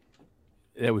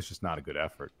 It was just not a good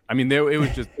effort. I mean,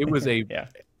 it was a yeah.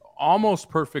 Almost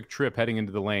perfect trip heading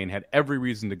into the lane. Had every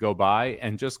reason to go by,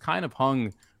 and just kind of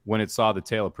hung when it saw the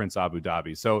tail of Prince Abu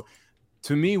Dhabi. So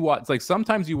to me, it's like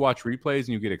sometimes you watch replays and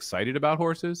you get excited about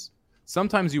horses.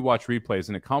 Sometimes you watch replays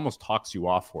and it almost talks you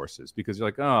off horses because you're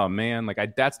like, oh man,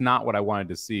 that's not what I wanted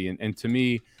to see. And to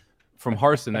me, from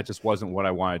Harsin, that just wasn't what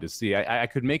I wanted to see. I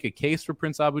could make a case for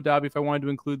Prince Abu Dhabi if I wanted to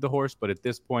include the horse, but at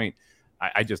this point,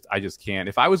 I just can't.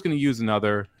 If I was going to use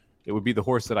another, it would be the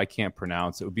horse that I can't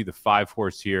pronounce. It would be the 5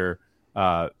 horse here,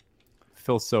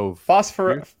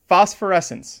 Phosphorescence.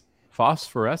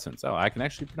 Phosphorescence. Oh, I can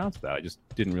actually pronounce that. I just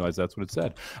didn't realize that's what it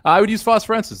said. I would use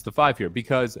Phosphorescence, the 5 here,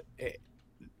 because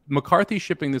McCarthy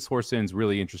shipping this horse in is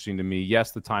really interesting to me.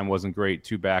 Yes, the time wasn't great,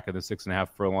 2 back in the 6.5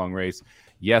 furlong race.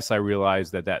 Yes, I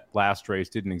realized that last race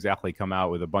didn't exactly come out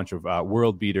with a bunch of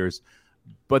world beaters.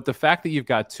 But the fact that you've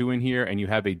got 2 in here and you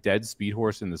have a dead speed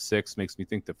horse in the 6 makes me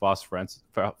think that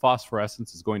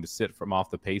Phosphorescence is going to sit from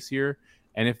off the pace here.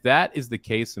 And if that is the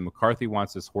case and McCarthy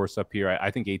wants this horse up here,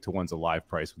 I think 8-1's a live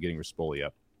price with getting Rispoli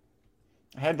up.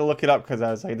 I had to look it up because I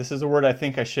was like, this is a word I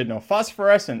think I should know.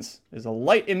 Phosphorescence is a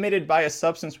light emitted by a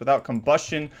substance without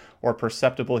combustion or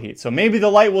perceptible heat. So maybe the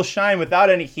light will shine without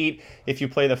any heat if you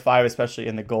play the 5, especially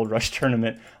in the Gold Rush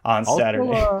tournament on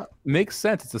Saturday. Makes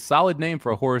sense. It's a solid name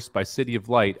for a horse by City of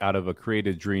Light out of a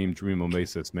created Dream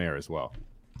Oasis mare as well.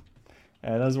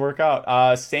 It does work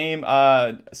out. Same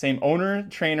owner,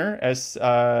 trainer as City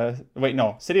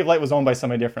of Light was owned by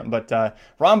somebody different, but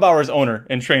Ron Bauer's owner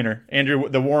and trainer, Andrew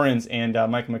the Warrens and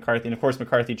Michael McCarthy, and of course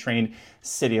McCarthy trained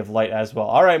City of Light as well.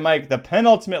 All right, Mike, the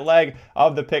penultimate leg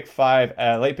of the pick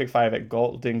 5, late pick 5 at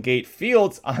Golden Gate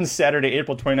Fields on Saturday,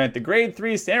 April 29th, the Grade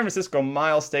 3 San Francisco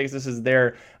Mile Stakes. This is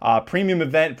their premium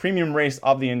event, premium race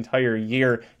of the entire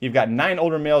year. You've got 9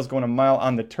 older males going a mile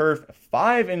on the turf,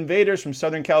 5 invaders from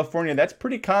Southern California. That's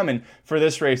pretty common for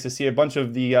this race to see a bunch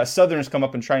of the Southerners come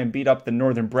up and try and beat up the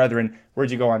Northern brethren.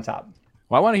 Where'd you go on top?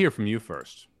 Well, I want to hear from you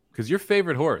first, because your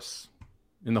favorite horse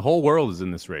in the whole world is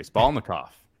in this race, Balnikov.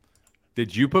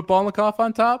 Did you put Balnikov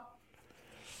on top?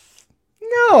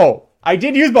 No, I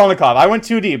did use Balnikov. I went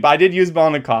too deep. I did use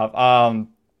Balnikov.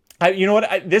 You know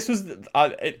what? This was,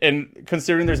 and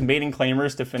considering there's maiden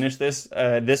claimers to finish this,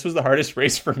 this was the hardest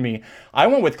race for me. I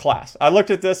went with class. I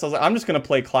looked at this. I was like, I'm just going to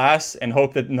play class and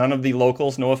hope that none of the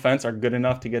locals, no offense, are good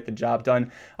enough to get the job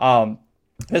done.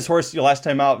 This horse, last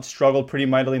time out, struggled pretty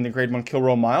mightily in the Grade 1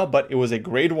 Kilroe Mile, but it was a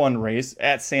Grade 1 race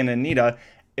at Santa Anita.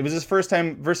 It was his first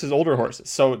time versus older horses.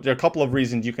 So there are a couple of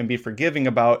reasons you can be forgiving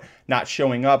about not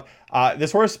showing up.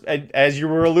 This horse, as you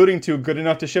were alluding to, good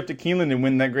enough to ship to Keeneland and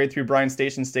win that Grade 3 Bryan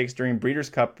Station Stakes during Breeders'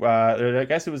 Cup. I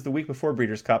guess it was the week before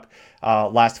Breeders' Cup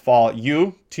last fall.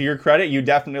 You, to your credit, you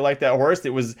definitely liked that horse.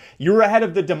 You were ahead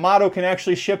of the D'Amato can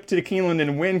actually ship to Keeneland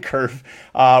and win curve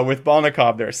with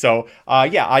Balnikov there. So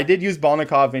yeah, I did use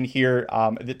Balnikov in here.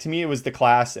 To me, it was the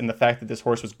class and the fact that this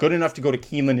horse was good enough to go to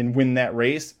Keeneland and win that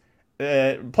race.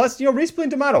 Plus, Rispoli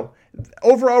and D'Amato.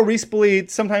 Overall, Rispoli,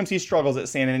 sometimes he struggles at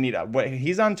Santa Anita. When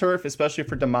he's on turf, especially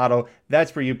for D'Amato,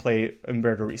 that's where you play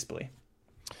Umberto Rispoli.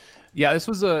 Yeah, this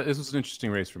was an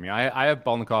interesting race for me. I have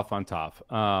Balnikov on top,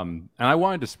 and I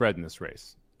wanted to spread in this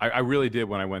race. I really did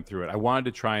when I went through it. I wanted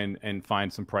to try and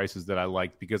find some prices that I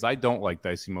liked because I don't like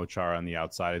Dicey Mochara on the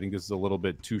outside. I think this is a little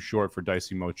bit too short for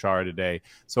Dicey Mochara today.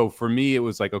 So for me, it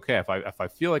was like, okay, if I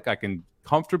feel like I can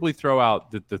comfortably throw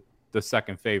out the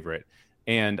second favorite,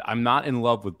 and I'm not in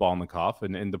love with Balnikov,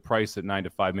 and the price at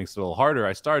 9-5 makes it a little harder,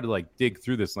 I started to dig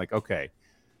through this and okay,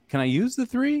 can I use the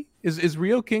 3? Is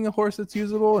Rio King a horse that's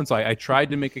usable? And so I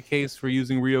tried to make a case for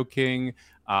using Rio King.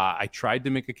 I tried to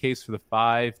make a case for the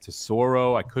 5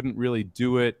 Tesoro. I couldn't really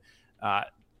do it. I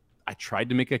tried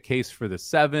to make a case for the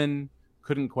 7.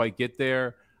 Couldn't quite get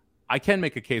there. I can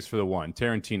make a case for the 1,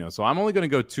 Tarantino. So I'm only going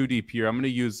to go 2 deep here. I'm going to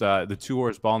use the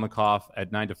 2-horse Balnikov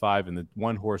at 9-5 and the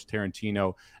 1-horse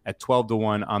Tarantino at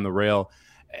 12-1 on the rail.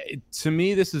 To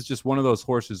me, this is just one of those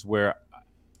horses where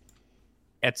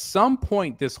at some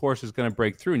point, this horse is going to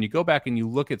break through. And you go back and you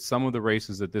look at some of the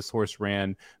races that this horse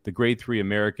ran. The Grade 3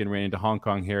 American ran into Hong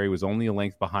Kong Harry, was only a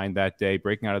length behind that day,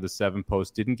 breaking out of the 7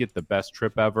 post, didn't get the best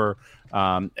trip ever.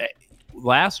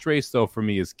 Last race, though, for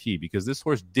me is key because this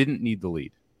horse didn't need the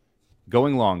lead,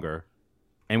 going longer,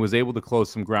 and was able to close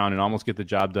some ground and almost get the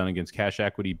job done against Cash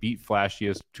Equity, beat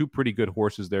Flashiest, 2 pretty good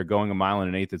horses there, going 1 mile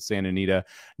and 1/8 at Santa Anita.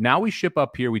 Now we ship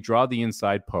up here. We draw the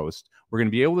inside post. We're going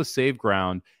to be able to save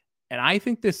ground. And I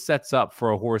think this sets up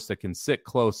for a horse that can sit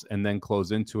close and then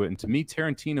close into it. And to me,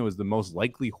 Tarantino is the most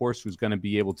likely horse who's going to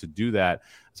be able to do that.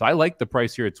 So I like the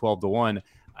price here at 12-1.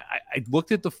 I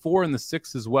looked at the 4 and the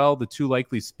 6 as well, the 2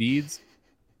 likely speeds.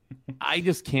 I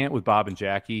just can't with Bob and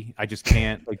Jackie. I just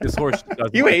can't. This horse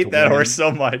doesn't. You hate that horse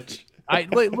so much.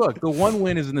 Look, the 1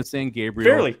 win is in the San Gabriel.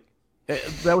 Barely.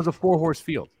 That was a 4-horse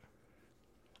field.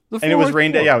 And it was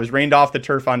rained. Yeah, it was rained off the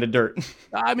turf onto dirt.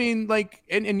 I mean,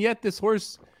 and yet this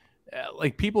horse.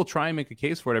 People try and make a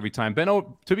case for it every time.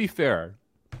 To be fair,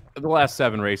 the last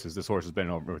 7 races, this horse has been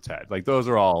over its head. Those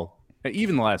are all,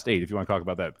 even the last 8, if you want to talk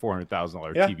about that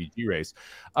 $400,000 TVG race.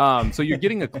 So you're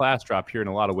getting a class drop here in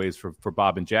a lot of ways for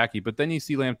Bob and Jackie. But then you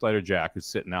see Lamplighter Jack, who's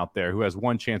sitting out there, who has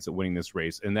one chance at winning this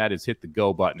race, and that is hit the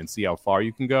go button and see how far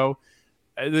you can go.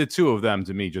 The 2 of them,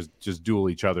 to me, just duel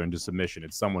each other into submission.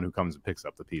 It's someone who comes and picks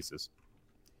up the pieces.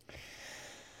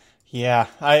 Yeah,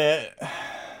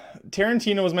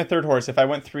 Tarantino was my 3rd horse. If I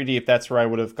went 3 deep, that's where I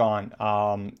would have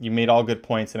gone. You made all good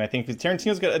points, and I think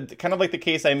Tarantino's got kind of like the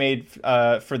case I made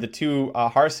for the 2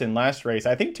 Harsin last race.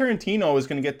 I think Tarantino is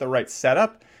going to get the right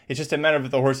setup. It's just a matter of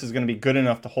if the horse is going to be good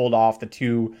enough to hold off the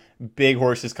 2 big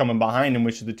horses coming behind him,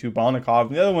 which is the 2 Balnikov.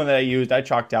 The other one that I used, I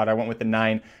chalked out. I went with the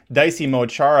 9 Dicey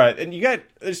Mochara, and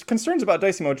there's concerns about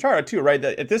Dicey Mochara too, right?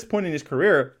 That at this point in his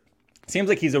career, it seems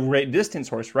like he's a great distance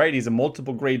horse, right? He's a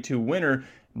multiple Grade 2 winner.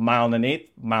 1 1/8,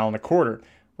 1 1/4.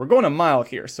 We're going a mile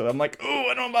here, so I'm like, oh,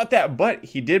 I don't know about that. But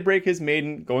he did break his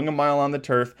maiden going 1 mile on the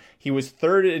turf. He was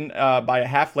 3rd by a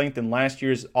half length in last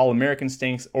year's All-American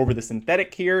Stakes over the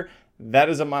synthetic here. That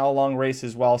is a mile-long race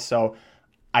as well. So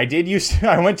I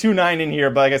went 2-9 in here,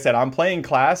 but like I said, I'm playing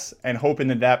class and hoping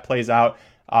that plays out.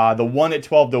 The 1 at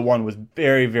 12-1 was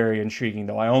very, very intriguing,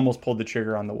 though. I almost pulled the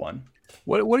trigger on the 1.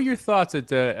 What are your thoughts at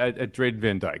Drayden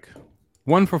Van Dyke?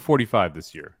 1 for 45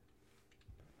 this year.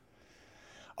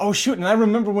 Oh shoot! And I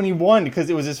remember when he won because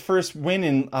it was his first win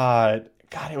in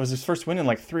it was his first win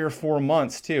in 3 or 4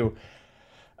 months too.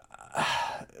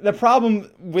 The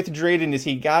problem with Drayden is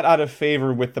he got out of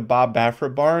favor with the Bob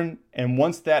Baffert barn, and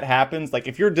once that happens,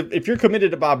 if you're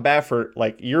committed to Bob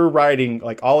Baffert, you're riding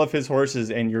all of his horses,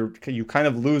 and you kind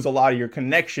of lose a lot of your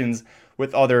connections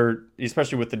with other,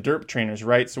 especially with the derp trainers,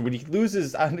 right? So when he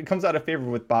comes out of favor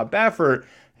with Bob Baffert.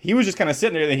 He was just kind of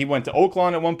sitting there. Then he went to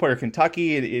Oaklawn at one point, or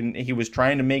Kentucky, and he was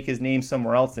trying to make his name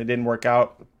somewhere else, and it didn't work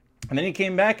out. And then he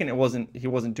came back, and he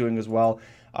wasn't doing as well.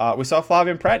 We saw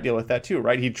Flavien Prat deal with that too,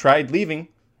 right? He tried leaving,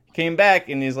 came back,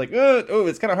 and he's like, oh,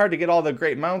 it's kind of hard to get all the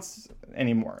great mounts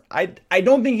anymore. I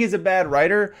don't think he's a bad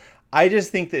rider. I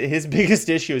just think that his biggest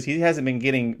issue is he hasn't been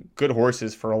getting good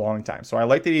horses for a long time. So I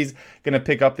like that he's going to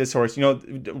pick up this horse.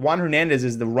 Juan Hernandez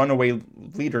is the runaway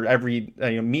leader every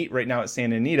meet right now at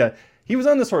Santa Anita. He was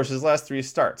on this horse his last 3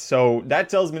 starts. So that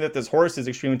tells me that this horse is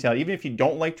extremely talented. Even if you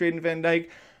don't like Drayden Van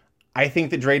Dyke, I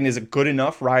think that Drayden is a good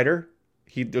enough rider.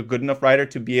 He's a good enough rider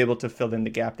to be able to fill in the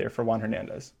gap there for Juan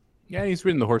Hernandez. Yeah, he's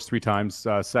ridden the horse 3 times,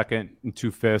 2nd and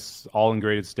 2/5, all in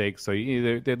graded stakes. So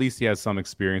at least he has some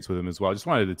experience with him as well. I just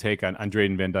wanted to take on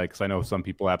Drayden Van Dyke because I know some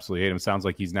people absolutely hate him. Sounds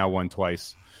like he's now won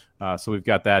twice. So we've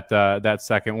got that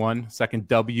second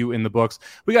W in the books.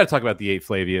 We got to talk about the 8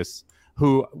 Flavius,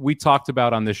 who we talked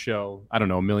about on this show, I don't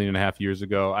know, 1.5 million years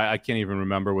ago. I can't even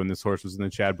remember when this horse was in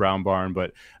the Chad Brown barn,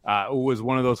 but it was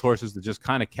one of those horses that just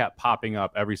kind of kept popping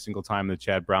up every single time in the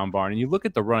Chad Brown barn. And you look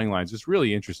at the running lines, it's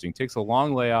really interesting. Takes a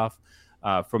long layoff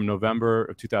from November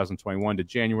of 2021 to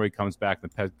January, comes back in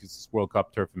the Pegasus World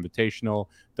Cup Turf Invitational,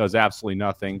 does absolutely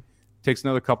nothing. Takes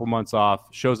another couple months off,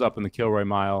 shows up in the Kilroy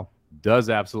Mile, does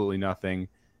absolutely nothing.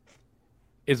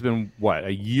 It's been, what,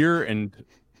 a year and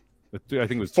I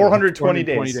think it was 420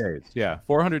 days. Yeah,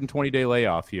 420-day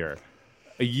layoff here.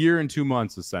 A year and 2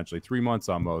 months, essentially. 3 months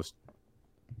almost.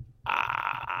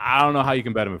 I don't know how you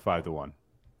can bet him at 5-1.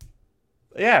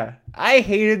 Yeah, I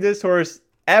hated this horse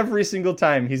every single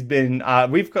time he's been.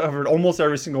 We've covered almost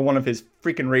every single one of his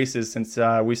freaking races since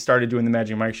we started doing the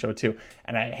Magic Mike show too,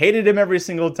 and I hated him every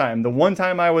single time. The one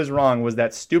time I was wrong was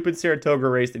that stupid Saratoga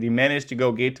race that he managed to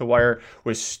go gate to wire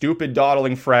with stupid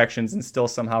dawdling fractions and still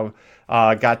somehow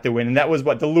got the win. And that was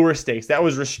the Lure Stakes. That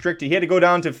was restricted. He had to go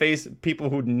down to face people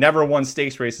who'd never won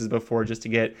stakes races before just to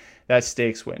get that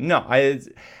stakes win. No, I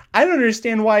don't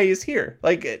understand why he's here.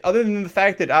 Like, other than the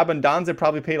fact that Abundanza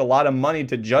probably paid a lot of money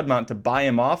to Juddmonte to buy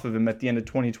him off of him at the end of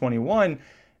 2021,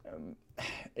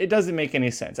 it doesn't make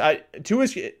any sense.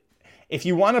 If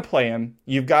you want to play him,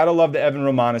 you've got to love that Evan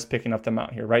Romanis picking up the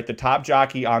mount here, right? The top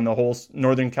jockey on the whole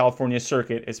Northern California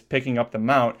circuit is picking up the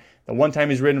mount. The one time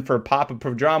he's ridden for Papa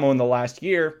Prodromou in the last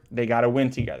year, they got a win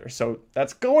together. So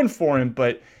that's going for him,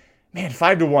 but man,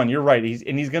 5-1, you're right.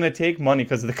 He's going to take money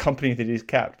because of the company that he's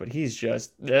kept, but he's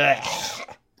just...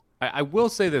 I will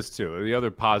say this too. The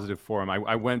other positive for him,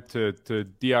 I went to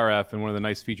DRF, and one of the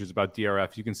nice features about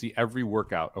DRF, you can see every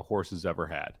workout a horse has ever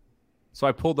had. So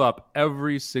I pulled up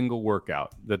every single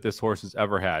workout that this horse has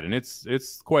ever had, and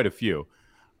it's quite a few.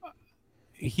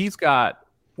 He's got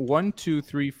 1, 2,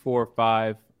 3, 4,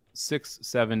 5, 6,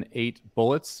 7, 8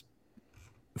 bullets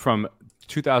from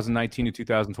 2019 to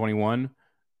 2021.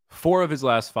 4 of his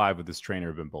last 5 with this trainer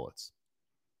have been bullets.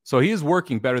 So he is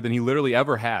working better than he literally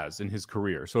ever has in his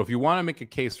career. So if you want to make a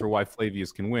case for why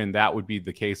Flavius can win, that would be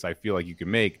the case I feel like you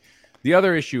can make. The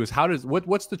other issue is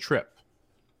what's the trip?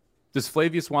 Does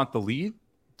Flavius want the lead?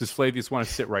 Does Flavius want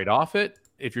to sit right off it?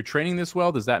 If you're training this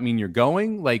well, does that mean you're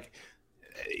going? Like,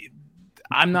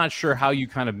 I'm not sure how you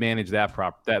kind of manage that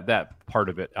part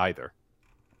of it either.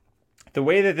 The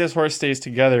way that this horse stays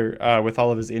together with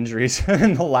all of his injuries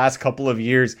in the last couple of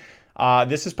years,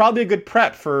 this is probably a good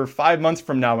prep for 5 months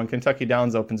from now when Kentucky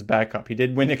Downs opens back up. He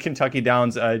did win at Kentucky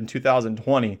Downs in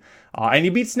 2020, and he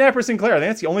beat Snapper Sinclair. I think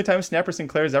that's the only time Snapper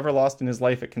Sinclair has ever lost in his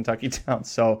life at Kentucky Downs.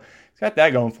 So he's got that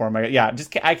going for him.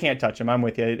 I can't touch him. I'm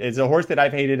with you. It's a horse that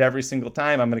I've hated every single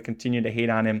time. I'm going to continue to hate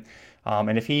on him.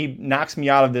 And if he knocks me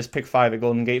out of this pick 5 at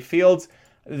Golden Gate Fields,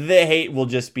 the hate will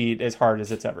just be as hard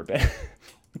as it's ever been.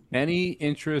 Any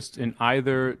interest in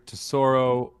either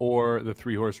Tesoro or the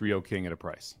 3-horse Rio King at a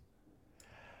price?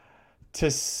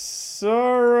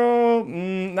 Tesoro,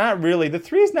 not really. The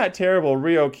 3 is not terrible.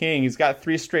 Rio King, he's got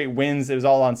 3 straight wins. It was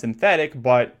all on synthetic,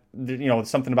 but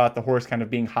something about the horse kind of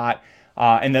being hot,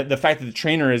 and the fact that the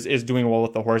trainer is doing well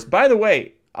with the horse. By the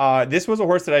way, this was a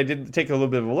horse that I did take a little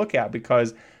bit of a look at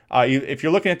because if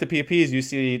you're looking at the PPs, you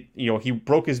see he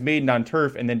broke his maiden on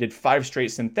turf and then did 5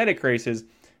 straight synthetic races.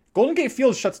 Golden Gate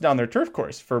Fields shuts down their turf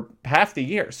course for half the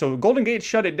year. So Golden Gate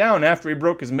shut it down after he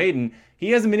broke his maiden.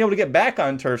 He hasn't been able to get back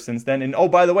on turf since then. And oh,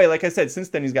 by the way, like I said, since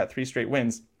then he's got 3 straight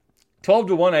wins.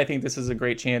 12-1, I think this is a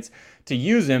great chance to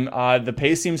use him. The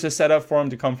pace seems to set up for him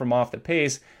to come from off the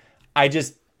pace.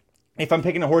 If I'm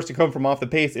picking a horse to come from off the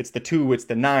pace, it's the 2, it's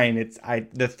the 9.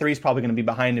 The 3 is probably going to be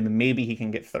behind him, and maybe he can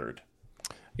get 3rd.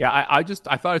 Yeah, I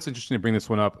thought it's interesting to bring this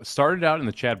one up. Started out in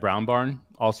the Chad Brown barn,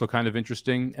 also kind of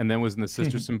interesting, and then was in the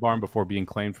Sisterson barn before being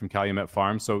claimed from Calumet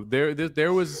Farm. So there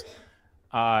was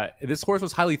this horse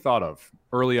was highly thought of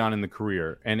early on in the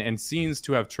career, and seems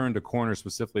to have turned a corner,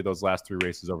 specifically those last 3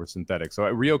 races over synthetic. So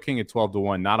Rio King at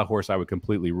 12-1, not a horse I would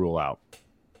completely rule out.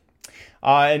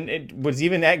 And it was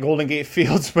even at Golden Gate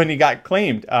Fields when he got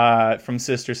claimed from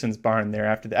Sisterson's barn there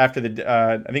after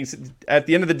the I think at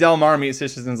the end of the Del Mar meet,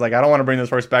 Sisterson's like, I don't want to bring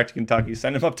this horse back to Kentucky.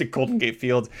 Send him up to Golden Gate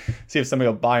Fields, see if somebody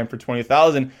will buy him for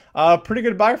 $20,000. Pretty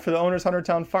good buy for the owner's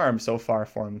Huntertown Farm so far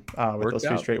for him with those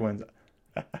 3 straight wins.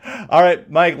 All right,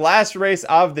 Mike, last race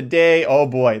of the day. Oh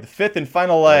boy, the 5th and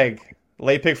final leg.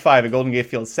 Late pick 5 at Golden Gate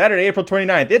Fields, Saturday, April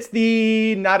 29th. It's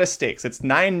the not a stakes. It's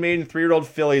 9 maiden 3-year-old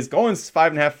fillies going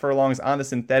 5.5 furlongs on the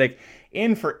synthetic,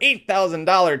 in for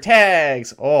 $8,000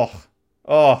 tags. Oh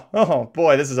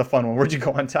boy, this is a fun one. Where'd you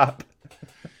go on top?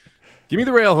 Give me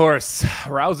the rail horse.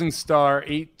 Rousing Star,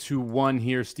 8-1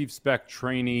 here. Steve Speck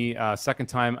trainee, second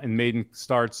time in maiden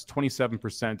starts, 27%,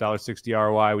 $1.60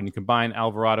 ROI. When you combine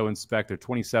Alvarado and Speck, they're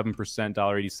 27%,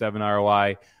 $1.87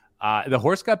 ROI. The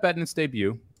horse got bet in its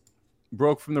debut.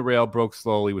 Broke from the rail, broke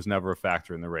slowly, was never a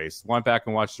factor in the race. Went back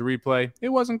and watched the replay. It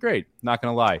wasn't great, not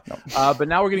going to lie. No. But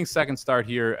now we're getting second start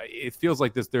here. It feels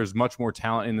like there's much more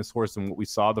talent in this horse than what we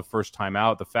saw the first time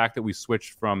out. The fact that we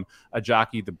switched from a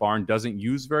jockey the barn doesn't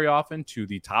use very often to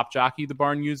the top jockey the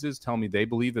barn uses tell me they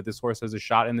believe that this horse has a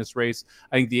shot in this race.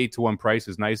 I think the 8-1 price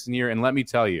is nice in here. And let me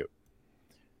tell you,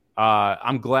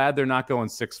 I'm glad they're not going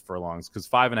 6 furlongs because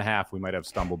 5.5 we might have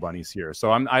stumble bunnies here.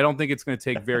 So I don't think it's going to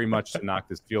take very much to knock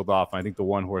this field off. I think the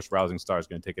one horse Rousing Star is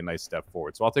going to take a nice step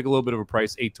forward. So I'll take a little bit of a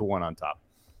price, 8-1 on top.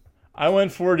 I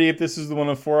went 4 deep. This is the one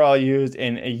of 4 I'll use,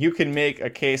 and you can make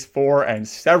a case for and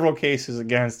several cases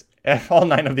against all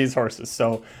 9 of these horses.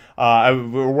 So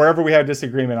wherever we have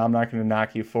disagreement, I'm not going to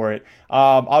knock you for it.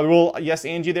 I will, yes,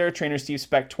 Angie there, trainer Steve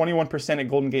Speck, 21% at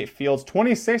Golden Gate Fields,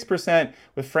 26%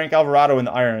 with Frank Alvarado in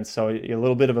the irons. So a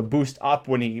little bit of a boost up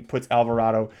when he puts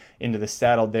Alvarado into the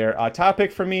saddle there. Top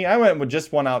pick for me, I went with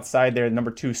just one outside there,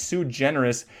 number 2, Sue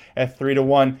Generous at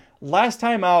 3-1. Last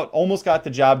time out, almost got the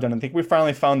job done. I think we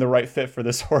finally found the right fit for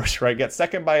this horse, right? Got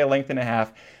second by 1.5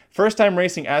 lengths. First time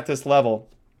racing at this level.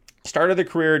 Started the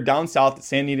career down south at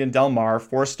Santa Anita and Del Mar,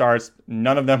 4 starts,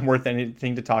 none of them worth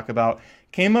anything to talk about.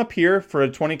 Came up here for a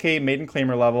 20K maiden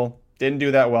claimer level, didn't do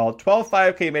that well.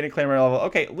 12.5K maiden claimer level,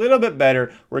 okay, a little bit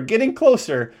better. We're getting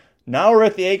closer. Now we're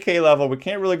at the 8K level. We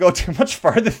can't really go too much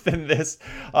farther than this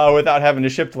without having to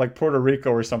ship to like Puerto Rico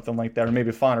or something like that, or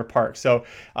maybe Fauner Park. So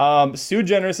Sue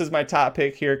Generous is my top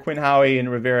pick here. Quinn Howie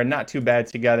and Rivera, not too bad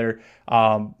together.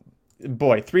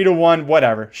 Boy, 3-1,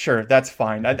 whatever. Sure, that's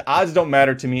fine. Odds don't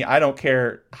matter to me. I don't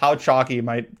care how chalky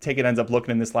my ticket ends up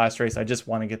looking in this last race. I just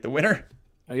want to get the winner.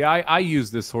 Yeah, I use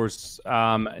this horse.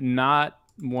 Not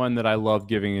one that I love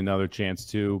giving another chance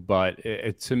to, but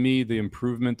to me, the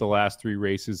improvement the last 3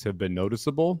 races have been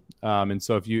noticeable. And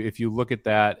so if you look at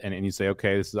that and you say,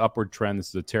 okay, this is an upward trend, this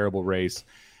is a terrible race,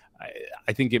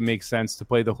 I think it makes sense to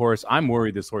play the horse. I'm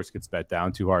worried this horse gets bet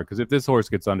down too hard because if this horse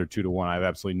gets under 2-1, I have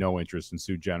absolutely no interest in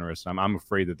Sue Generous. I'm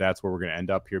afraid that that's where we're going to end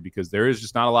up here because there is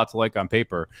just not a lot to like on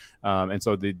paper. And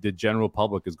so the general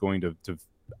public is going to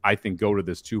I think, go to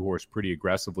this 2-horse pretty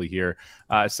aggressively here.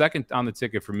 Second on the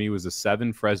ticket for me was a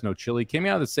 7, Fresno Chili. Came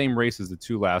out of the same race as the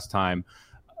 2 last time,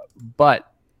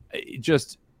 but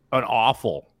just an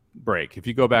awful break. If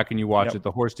you go back and you watch it,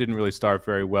 the horse didn't really start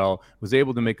very well. Was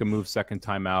able to make a move second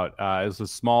time out. It was a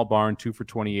small barn, 2 for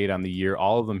 28 on the year.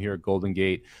 All of them here at Golden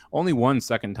Gate. Only one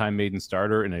second time maiden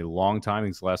starter in a long time,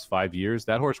 these last 5 years.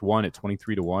 That horse won at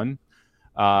 23-1.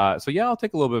 So yeah, I'll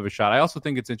take a little bit of a shot. I also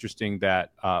think it's interesting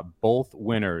that both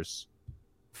winners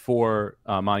for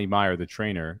Monty Meyer, the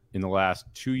trainer, in the last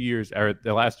 2 years, or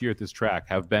the last year at this track,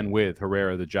 have been with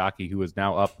Herrera, the jockey, who is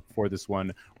now up for this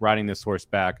one, riding this horse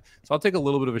back. So I'll take a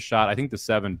little bit of a shot. I think the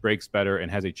 7 breaks better and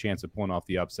has a chance of pulling off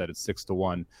the upset at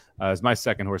 6-1. As my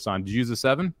second horse on. Did you use the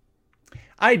 7?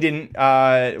 I didn't.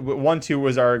 1-2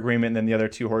 was our agreement, and then the other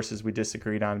 2 horses we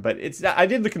disagreed on. But I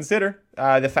did consider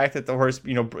the fact that the horse,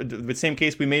 the same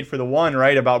case we made for the 1,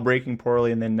 right, about breaking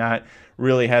poorly and then not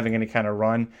really having any kind of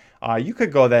run. You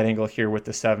could go that angle here with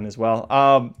the 7 as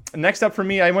well. Next up for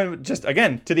me, I went just,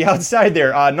 again, to the outside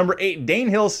there. Number 8,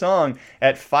 Danehill Song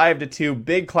at 5-2.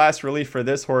 Big class relief for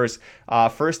this horse.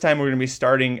 First time we're going to be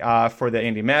starting for the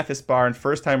Andy Mathis barn.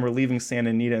 First time we're leaving Santa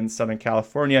Anita in Southern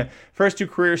California. First 2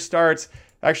 career starts.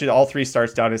 Actually, all 3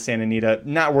 starts down in Santa Anita.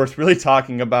 Not worth really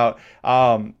talking about.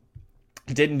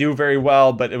 Didn't do very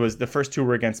well, but it was the first 2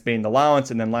 were against Maiden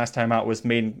Allowance, and then last time out was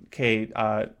Maiden K,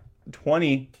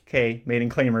 20K maiden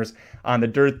claimers on the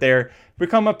dirt there. We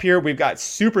come up here, we've got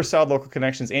super solid local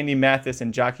connections. Andy Mathis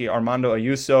and jockey Armando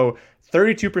Ayuso,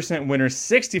 32% winners,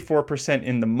 64%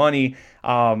 in the money.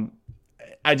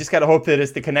 I just got to hope that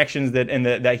it's the connections that and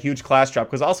that huge class drop,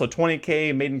 because also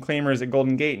 20K maiden claimers at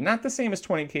Golden Gate, not the same as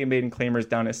 20K maiden claimers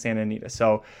down at Santa Anita.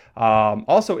 So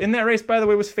also in that race, by the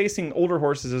way, was facing older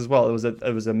horses as well.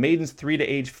 It was a maidens 3 to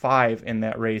age 5 in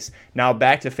that race. Now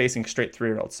back to facing straight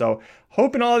 3-year-olds. So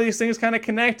hoping all of these things kind of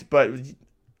connect, but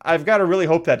I've got to really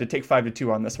hope that to take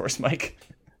 5-2 on this horse, Mike.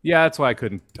 Yeah, that's why I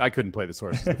couldn't play this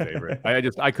horse as a favorite.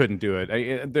 I couldn't do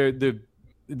it.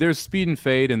 There's speed and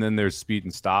fade, and then there's speed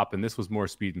and stop, and this was more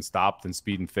speed and stop than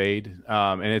speed and fade.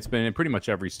 And it's been in pretty much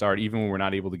every start, even when we're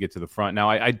not able to get to the front. Now,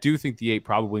 I do think the 8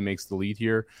 probably makes the lead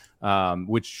here,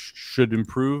 which should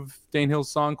improve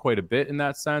Danehill's Song quite a bit in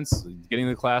that sense. Getting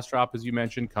the class drop, as you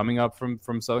mentioned, coming up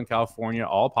from Southern California,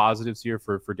 all positives here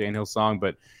for Danehill's Song,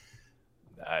 but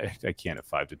I can't at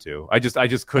 5-2. I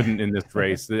just couldn't in this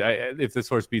race. If this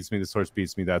horse beats me, this horse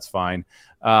beats me. That's fine.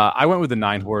 I went with the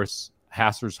 9 horse,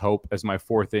 Hasser's Hope, as my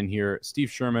 4th in here. Steve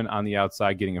Sherman on the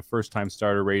outside, getting a first-time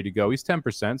starter ready to go. He's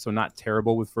 10%, so not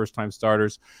terrible with first-time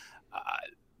starters.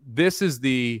 This is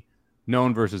the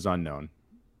known versus unknown.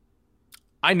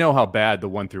 I know how bad the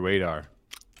 1 through 8 are.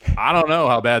 I don't know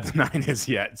how bad the 9 is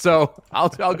yet. So I'll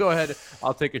go ahead.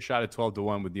 I'll take a shot at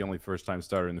 12-1 with the only first-time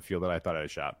starter in the field that I thought I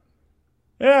had shot.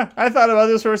 Yeah, I thought about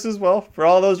this horse as well for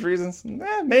all those reasons.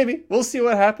 Maybe we'll see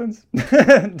what happens.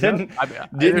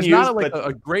 There's not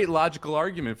a great logical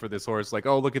argument for this horse. Like,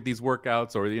 oh, look at these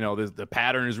workouts, or the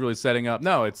pattern is really setting up.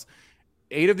 No, it's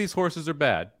 8 of these horses are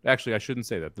bad. Actually, I shouldn't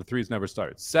say that. The 3's never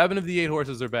started. 7 of the 8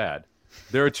 horses are bad.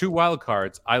 There are 2 wild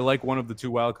cards. I like one of the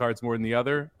 2 wild cards more than the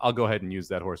other. I'll go ahead and use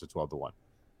that horse at 12-1.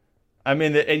 I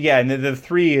mean, and the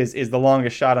 3 is the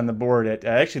longest shot on the board.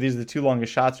 Actually, these are the 2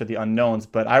 longest shots are the unknowns.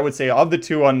 But I would say of the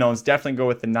 2 unknowns, definitely go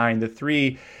with the 9. The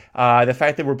 3, the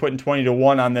fact that we're putting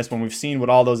 20-1 on this when we've seen what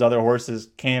all those other horses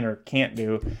can or can't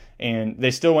do, and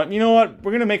they still went, you know what,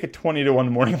 we're going to make a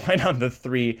 20-1 morning line on the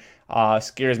 3.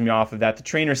 Scares me off of that. The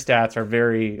trainer stats are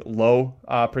very low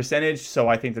percentage, so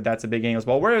I think that's a big angle as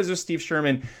well. Whereas with Steve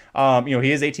Sherman,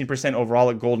 he is 18% overall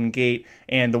at Golden Gate,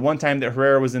 and the one time that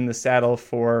Herrera was in the saddle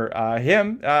for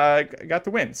him, got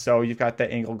the win. So you've got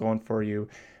that angle going for you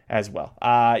as well.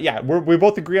 We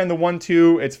both agree on the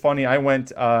 1-2. It's funny. I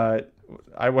went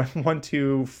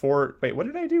 1-2-4. Wait, what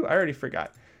did I do? I already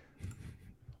forgot.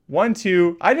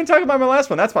 1-2. I didn't talk about my last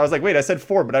one. That's why I was like, wait, I said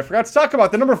 4, but I forgot to talk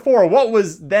about the number 4. What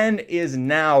was then is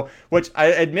now, which I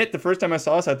admit the first time I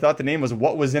saw this, I thought the name was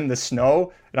What Was in the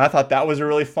Snow, and I thought that was a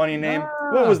really funny name.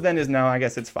 What was then is now. I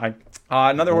guess it's fine.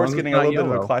 Another horse getting a little bit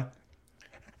of a class.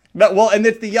 And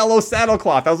it's the yellow saddle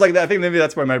cloth. I was like, I think maybe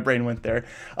that's where my brain went there.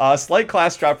 Slight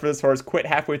class drop for this horse. Quit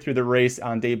halfway through the race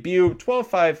on debut.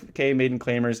 12.5K maiden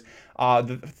claimers.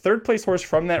 The 3rd place horse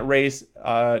from that race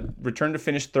returned to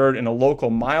finish 3rd in a local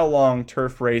mile-long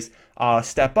turf race.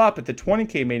 Step up at the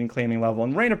 20K maiden claiming level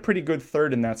and ran a pretty good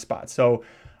 3rd in that spot. So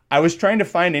I was trying to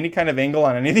find any kind of angle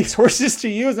on any of these horses to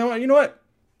use. And I went, you know what?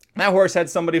 That horse had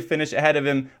somebody finish ahead of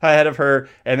her,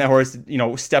 and that horse,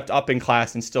 stepped up in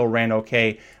class and still ran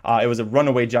okay. It was a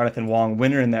runaway Jonathan Wong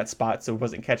winner in that spot, so it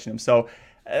wasn't catching him. So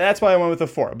that's why I went with the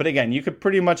 4. But again, you could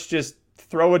pretty much just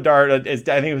throw a dart. As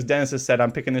I think it was Dennis that said,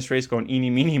 I'm picking this race going eeny,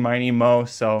 meeny, miny, mo.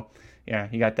 So yeah,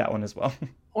 you got that one as well.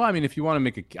 Well, I mean, if you want to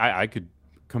make I could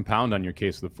compound on your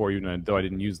case with the 4, even though I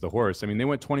didn't use the horse. I mean, they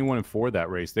went 21-4 that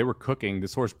race. They were cooking.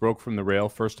 This horse broke from the rail.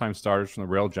 First-time starters from the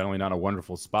rail, generally not a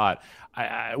wonderful spot.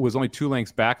 I was only 2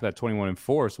 lengths back of that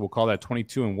 21-4, so we'll call that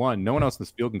 22-1. No one else in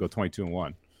this field can go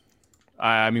 22-1.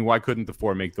 I mean, why couldn't the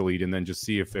 4 make the lead and then just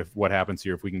see if what happens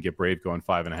here if we can get Brave going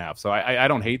 5.5? So I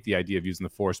don't hate the idea of using the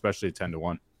 4, especially at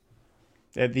 10-1.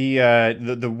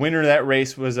 The winner of that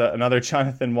race was another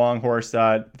Jonathan Wong horse.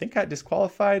 I think got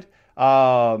disqualified.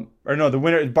 The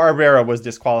winner Barbera was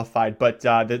disqualified, but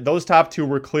those top 2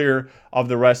 were clear of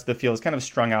the rest of the field. It's kind of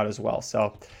strung out as well.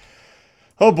 So,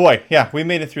 oh boy, yeah, we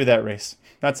made it through that race.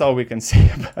 That's all we can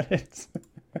say about it.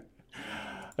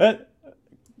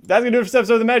 That's going to do it for this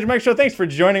episode of the Magic Mike Show. Thanks for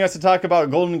joining us to talk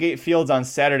about Golden Gate Fields on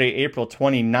Saturday, April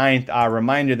 29th.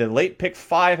 Reminder that late pick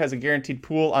 5 has a guaranteed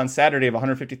pool on Saturday of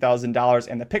 $150,000,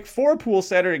 and the pick 4 pool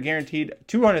Saturday guaranteed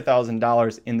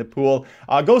 $200,000 in the pool.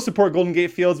 Go support Golden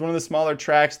Gate Fields, one of the smaller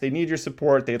tracks. They need your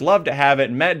support. They'd love to have it.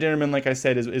 Matt Dinnerman, like I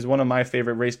said, is one of my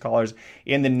favorite race callers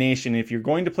in the nation. If you're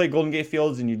going to play Golden Gate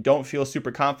Fields and you don't feel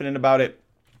super confident about it,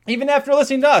 even after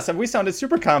listening to us, we sounded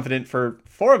super confident for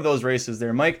 4 of those races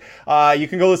there, Mike. You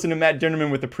can go listen to Matt Dinnerman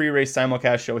with the pre-race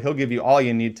simulcast show. He'll give you all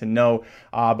you need to know.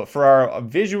 But for our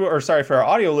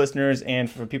audio listeners and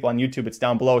for people on YouTube, it's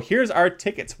down below. Here's our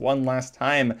tickets one last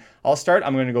time. I'll start.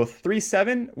 I'm going to go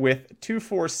 3-7 with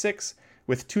 2-4-6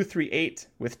 with 2-3-8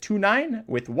 with 2-9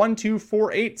 with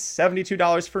 1-2-4-8.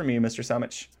 $72 for me, Mr.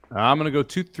 Samich. I'm going to go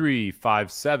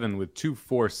 2-3-5-7 with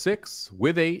 2-4-6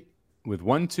 with 8. With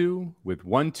 1-2, with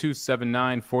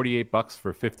 1-2-7-9, $48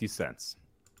 for 50 cents.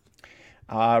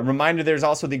 Reminder, there's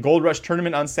also the Gold Rush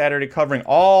Tournament on Saturday covering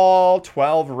all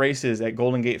 12 races at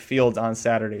Golden Gate Fields on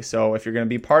Saturday. So if you're going to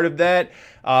be part of that,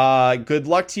 good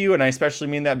luck to you. And I especially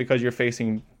mean that because you're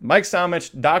facing Mike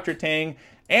Samich, Dr. Tang,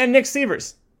 and Nick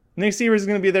Sievers. Nick Sievers is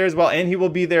going to be there as well, and he will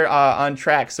be there on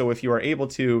track. So if you are able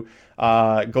to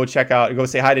go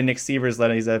say hi to Nick Sievers.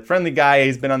 He's a friendly guy.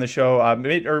 He's been on the show,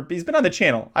 or he's been on the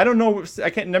channel. I don't know. I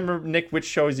can't remember, Nick, which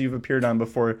shows you've appeared on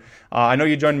before. I know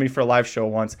you joined me for a live show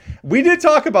once. We did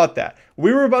talk about that.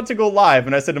 We were about to go live,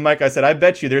 and I said to Mike, I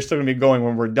bet you they're still going to be going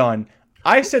when we're done.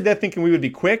 I said that thinking we would be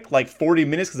quick, like 40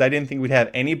 minutes, because I didn't think we'd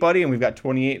have anybody, and we've got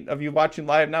 28 of you watching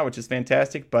live now, which is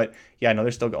fantastic. But yeah, no,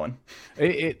 they're still going.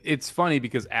 It's funny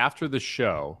because after the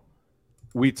show,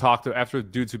 we talked after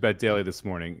Dudes Who Bet Daily this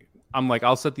morning. I'm like,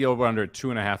 I'll set the over under at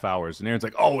 2.5 hours, and Aaron's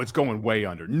like, oh, it's going way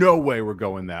under. No way we're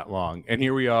going that long. And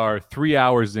here we are, 3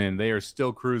 hours in. They are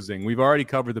still cruising. We've already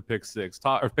covered the pick six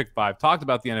or pick five, talked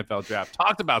about the NFL draft,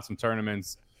 talked about some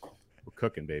tournaments. We're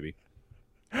cooking, baby.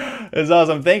 It's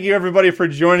awesome. Thank you, everybody, for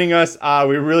joining us.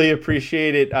 We really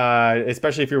appreciate it,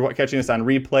 especially if you're catching this on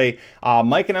replay.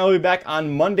 Mike and I will be back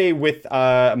on Monday with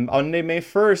Monday, May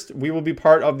 1st. We will be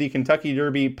part of the Kentucky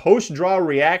Derby post-draw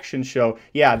reaction show.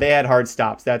 Yeah, they had hard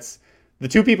stops. That's the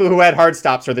two people who had hard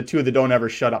stops are the two that don't ever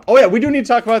shut up. Oh, yeah, we do need to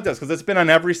talk about this because it's been on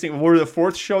every single... We're the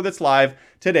fourth show that's live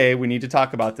today. We need to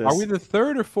talk about this. Are we the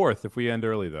third or fourth if we end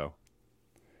early, though?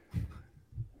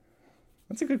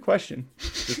 That's a good question.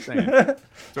 Just saying.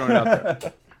 Throwing it out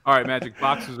there. All right, Magic,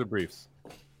 boxers or briefs?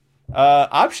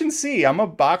 Option C. I'm a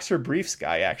boxer briefs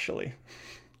guy, actually.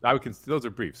 Those are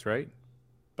briefs, right?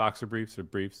 Boxer briefs or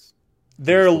briefs?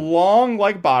 They're long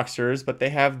like boxers, but they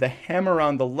have the hem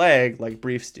around the leg like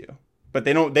briefs do. But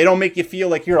they don't make you feel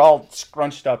like you're all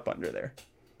scrunched up under there.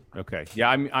 Okay. Yeah,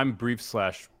 I'm brief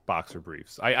 / boxer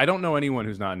briefs. I don't know anyone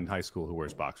who's not in high school who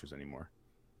wears boxers anymore.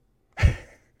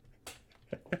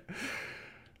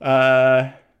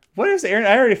 What is Aaron?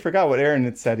 I already forgot what Aaron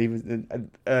had said. He was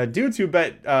Dudes Who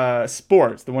Bet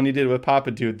Sports, the one he did with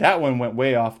Papa Dude. That one went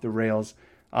way off the rails,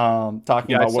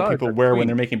 talking about what people wear when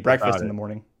they're making breakfast in the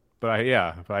morning. But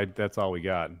that's all we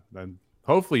got. And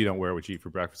hopefully you don't wear what you eat for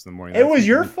breakfast in the morning. It was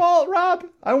your fault, Rob.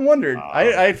 I wondered.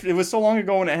 It was so long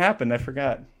ago when it happened, I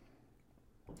forgot.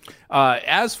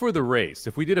 As for the race,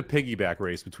 if we did a piggyback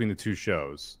race between the two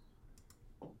shows,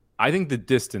 I think the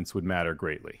distance would matter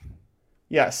greatly.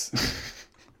 Yes.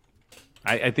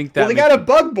 I think that. Well, they got a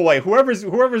bug boy. Whoever's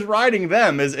riding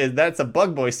them is that's a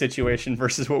bug boy situation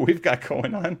versus what we've got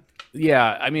going on.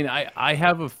 Yeah, I mean, I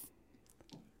have a.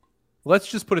 Let's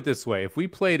just put it this way: if we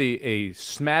played a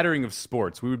smattering of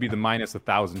sports, we would be the minus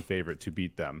 1,000 favorite to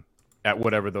beat them at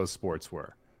whatever those sports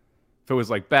were. If it was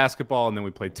like basketball, and then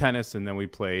we played tennis, and then we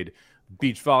played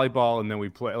beach volleyball, and then we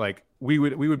play like we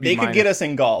would be. They could get us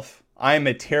in golf. I am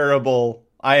a terrible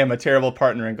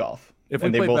partner in golf. If we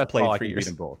both played for years, beat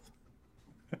them both.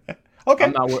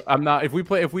 Okay. I'm not. If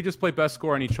we just play best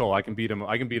score on each hole, I can beat them.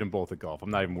 I can beat them both at golf.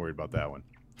 I'm not even worried about that one.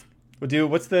 Well,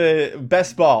 dude, what's the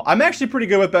best ball? I'm actually pretty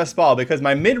good with best ball because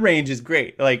my mid range is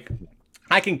great. Like,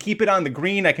 I can keep it on the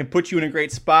green. I can put you in a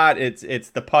great spot. It's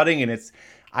the putting, and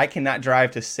I cannot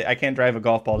drive I can't drive a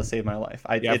golf ball to save my life.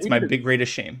 It's my big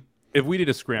greatest shame. If we did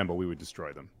a scramble, we would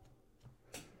destroy them.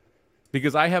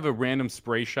 Because I have a random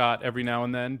spray shot every now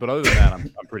and then, but other than that,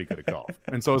 I'm pretty good at golf.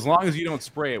 And so as long as you don't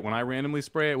spray it, when I randomly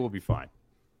spray it, we'll be fine.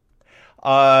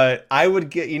 I would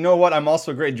get, you know what? I'm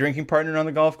also a great drinking partner on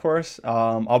the golf course.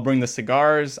 I'll bring the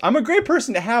cigars. I'm a great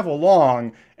person to have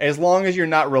along as long as you're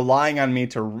not relying on me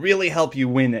to really help you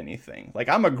win anything. Like,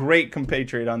 I'm a great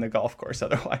compatriot on the golf course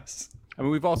otherwise. I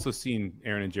mean, we've also seen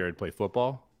Aaron and Jared play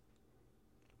football.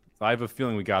 So I have a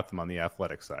feeling we got them on the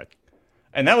athletic side.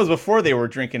 And that was before they were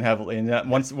drinking heavily. And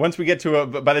once we get to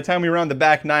by the time we round the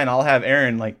back nine, I'll have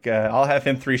Aaron I'll have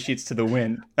him 3 sheets to the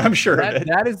wind. I'm sure of it.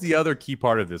 That is the other key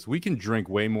part of this. We can drink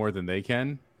way more than they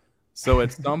can. So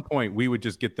at some point, we would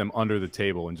just get them under the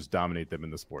table and just dominate them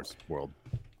in the sports world.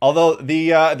 Although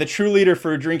the true leader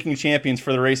for drinking champions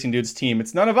for the Racing Dudes team,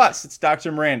 it's none of us. It's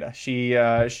Dr. Miranda. She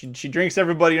drinks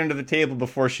everybody under the table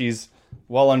before she's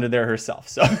well under there herself.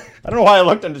 So I don't know why I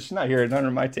looked under. She's not here. It's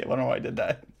under my table. I don't know why I did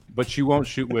that. But she won't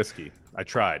shoot whiskey. I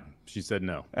tried. She said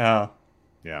no. Oh.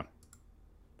 Yeah.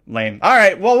 Lame. All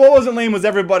right. Well, what wasn't lame was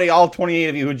everybody, all 28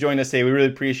 of you who joined us today. We really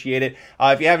appreciate it.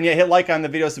 If you haven't yet, hit like on the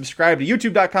video, subscribe to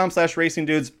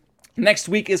youtube.com/racingdudes. Next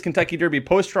week is Kentucky Derby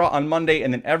post-draw on Monday,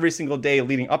 and then every single day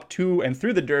leading up to and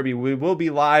through the Derby, we will be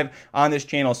live on this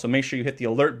channel, so make sure you hit the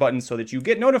alert button so that you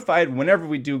get notified whenever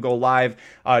we do go live.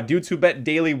 Dudes Who Bet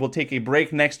Daily will take a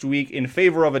break next week in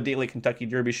favor of a daily Kentucky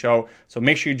Derby show, so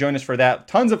make sure you join us for that.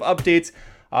 Tons of updates.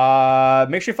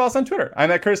 Make sure you follow us on Twitter. I'm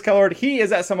at Curtis Kellard. He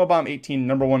is at SummerBomb18,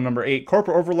 number 1, number 8.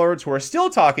 Corporate overlords who are still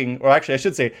talking, or actually I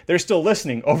should say, they're still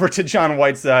listening over to John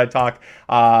White's talk.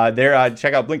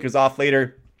 Check out Blinkers Off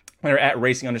later. We're at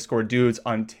Racing_Dudes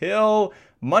until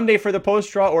Monday for the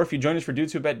post-draw, or if you join us for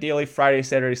Dudes Who Bet Daily, Friday,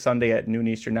 Saturday, Sunday at noon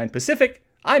Eastern, 9 Pacific.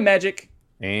 I'm Magic.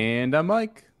 And I'm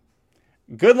Mike.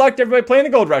 Good luck to everybody playing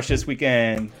the Gold Rush this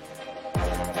weekend.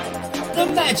 The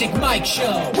Magic Mike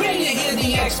Show, where you hear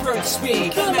the experts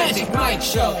speak. The Magic Mike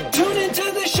Show, tune into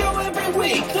the show every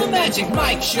week. The Magic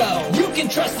Mike Show, you can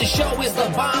trust the show is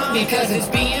the bomb because it's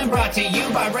being brought to you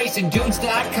you by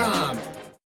RacingDudes.com.